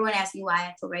 and everyone asked me why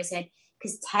October. I said,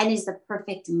 because 10 is the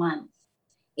perfect month.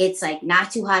 It's like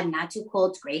not too hot, not too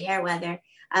cold, it's great hair weather.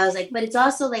 I was like, but it's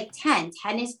also like 10.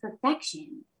 10 is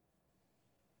perfection.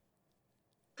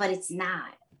 But it's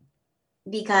not.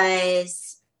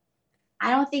 Because I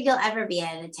don't think you'll ever be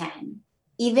at a 10.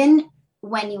 Even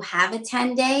when you have a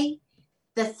 10 day,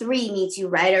 the 3 meets you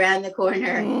right around the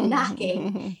corner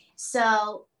knocking.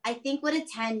 So I think what a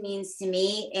 10 means to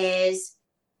me is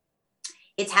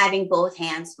it's having both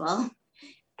hands full.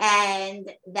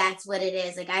 And that's what it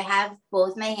is. Like, I have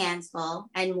both my hands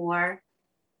full and more,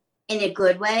 in a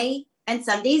good way, and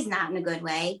some days not in a good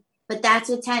way. But that's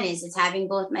what 10 is. It's having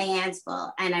both my hands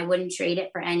full, and I wouldn't trade it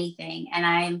for anything. And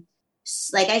I'm,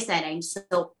 like I said, I'm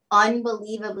so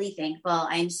unbelievably thankful.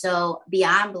 I'm so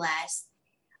beyond blessed.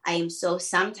 I am so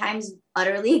sometimes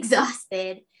utterly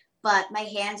exhausted, but my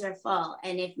hands are full.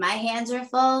 And if my hands are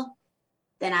full,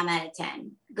 then I'm at a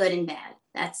 10, good and bad.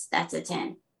 That's a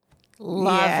 10.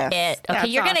 Love it. Okay,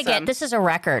 you're going to get, this is a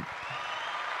record.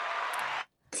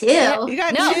 2. You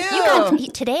got 2.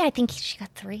 Today, I think she got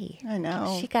 3. I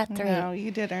know. She got 3. No,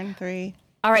 you did earn 3.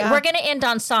 All right, we're going to end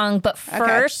on song, but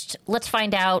first, let's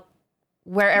find out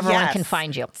where everyone can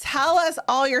find you. Tell us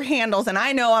all your handles, and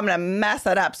I know I'm going to mess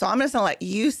it up, so I'm just going to let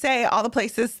you say all the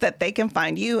places that they can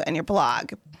find you and your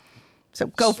blog. So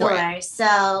go for it.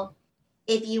 So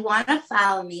if you want to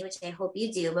follow me, which I hope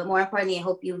you do, but more importantly, I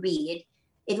hope you read.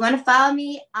 If you want to follow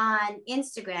me on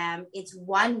Instagram, it's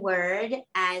one word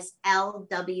as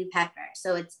LW Pepper.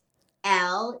 So it's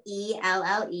Lelle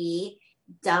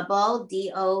double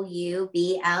Doubleu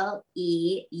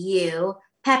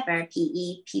Pepper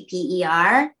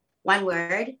Pepper, one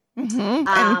word.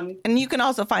 Mm-hmm. And you can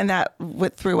also find that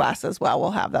through us as well.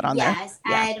 We'll have that on there. Yes,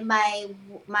 and my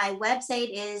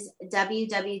website is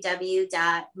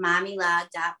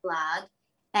www.mommylogue.blog,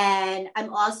 and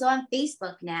I'm also on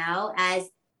Facebook now as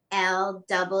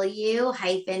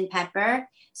LW-Pepper.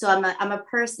 So I'm a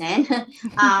person.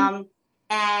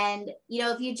 And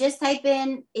if you just type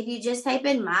in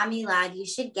Mommylogue, you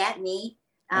should get me.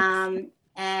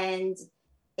 And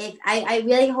if I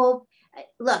really hope.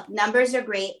 Look, numbers are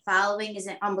great. Following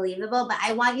isn't unbelievable, but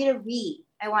I want you to read.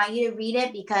 I want you to read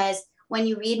it because when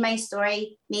you read my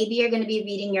story, maybe you're going to be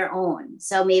reading your own.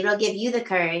 So maybe it'll give you the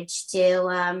courage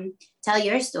to tell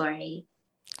your story.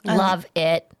 Love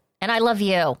it. And I love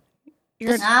you.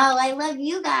 I love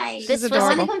you guys. I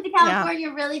want to come to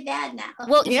California really bad now.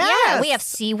 Well, yeah, we have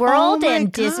SeaWorld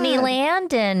and God.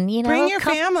 Disneyland and, Bring your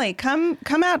family. Come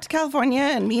out to California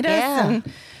and meet us and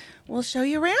we'll show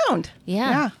you around.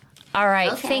 Yeah. All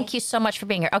right. Okay. Thank you so much for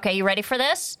being here. Okay, you ready for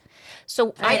this?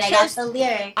 So I got the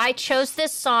lyrics. I chose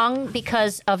this song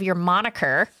because of your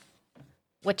moniker,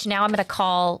 which now I'm going to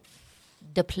call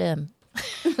De Plume.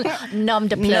 Nom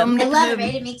de Plume. I love it,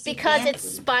 right? It makes because it's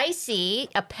spicy,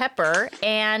 a pepper,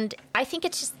 and I think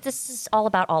this is all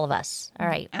about all of us. All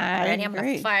right. Ready? I'm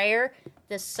going to fire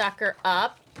this sucker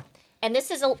up. And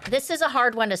this is a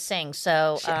hard one to sing.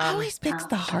 So she always picks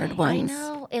the hard ones. I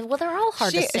know. Well, they're all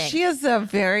hard to sing. She has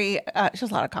she has a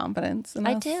lot of confidence in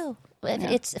us. I do.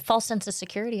 It's a false sense of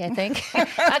security, I think.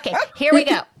 Okay, here we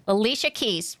go. Alicia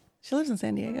Keys. She lives in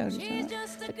San Diego.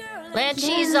 And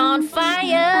she's on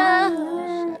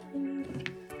fire,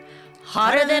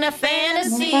 hotter than a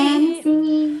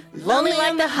fantasy, lonely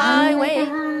like the highway.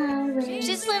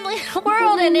 She's living in the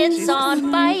world and it's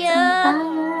on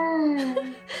fire.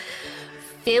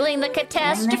 Feeling the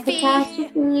catastrophe,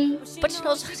 but she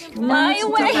knows fly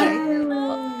away.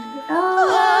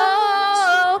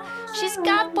 Oh, she's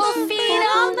got both feet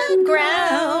on the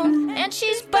ground, and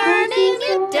she's burning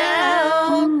it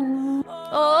down.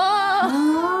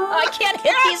 Oh, I can't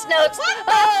hit these notes.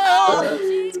 Oh,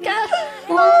 it's got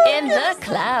in the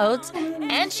clouds,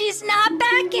 and she's not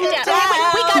backing down.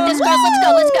 Okay, we got this, girls.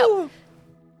 Let's go.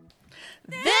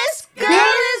 This girl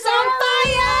is on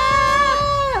fire.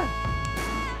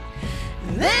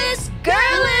 This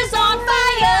girl is on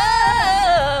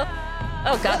fire.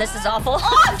 Oh, God, this is awful.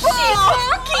 She's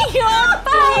walking on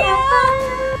fire.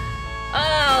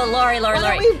 Oh, Lori.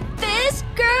 This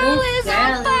girl is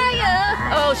on fire.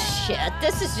 Oh, shit.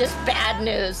 This is just bad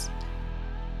news.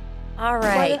 All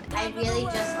right. I really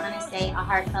just want to say a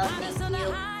heartfelt thank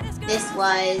you. This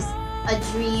was a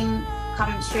dream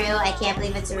come true. I can't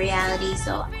believe it's a reality.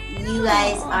 So you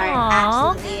guys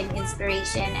are absolutely an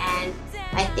inspiration, and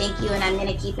I thank you, and I'm going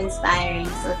to keep inspiring.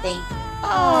 So thank you.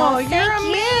 Oh, you're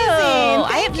amazing.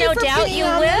 I have no doubt you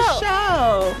will.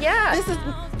 Show. Yeah.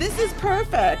 This is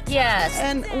perfect. Yes.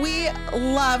 And we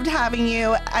loved having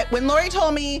you. When Lori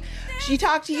told me she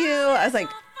talked to you, I was like,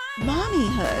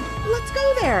 Mommyhood. Let's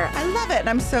go there. I love it. And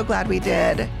I'm so glad we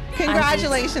did.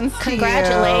 Congratulations to you.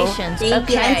 Congratulations. Thank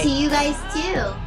you. And to you guys, too.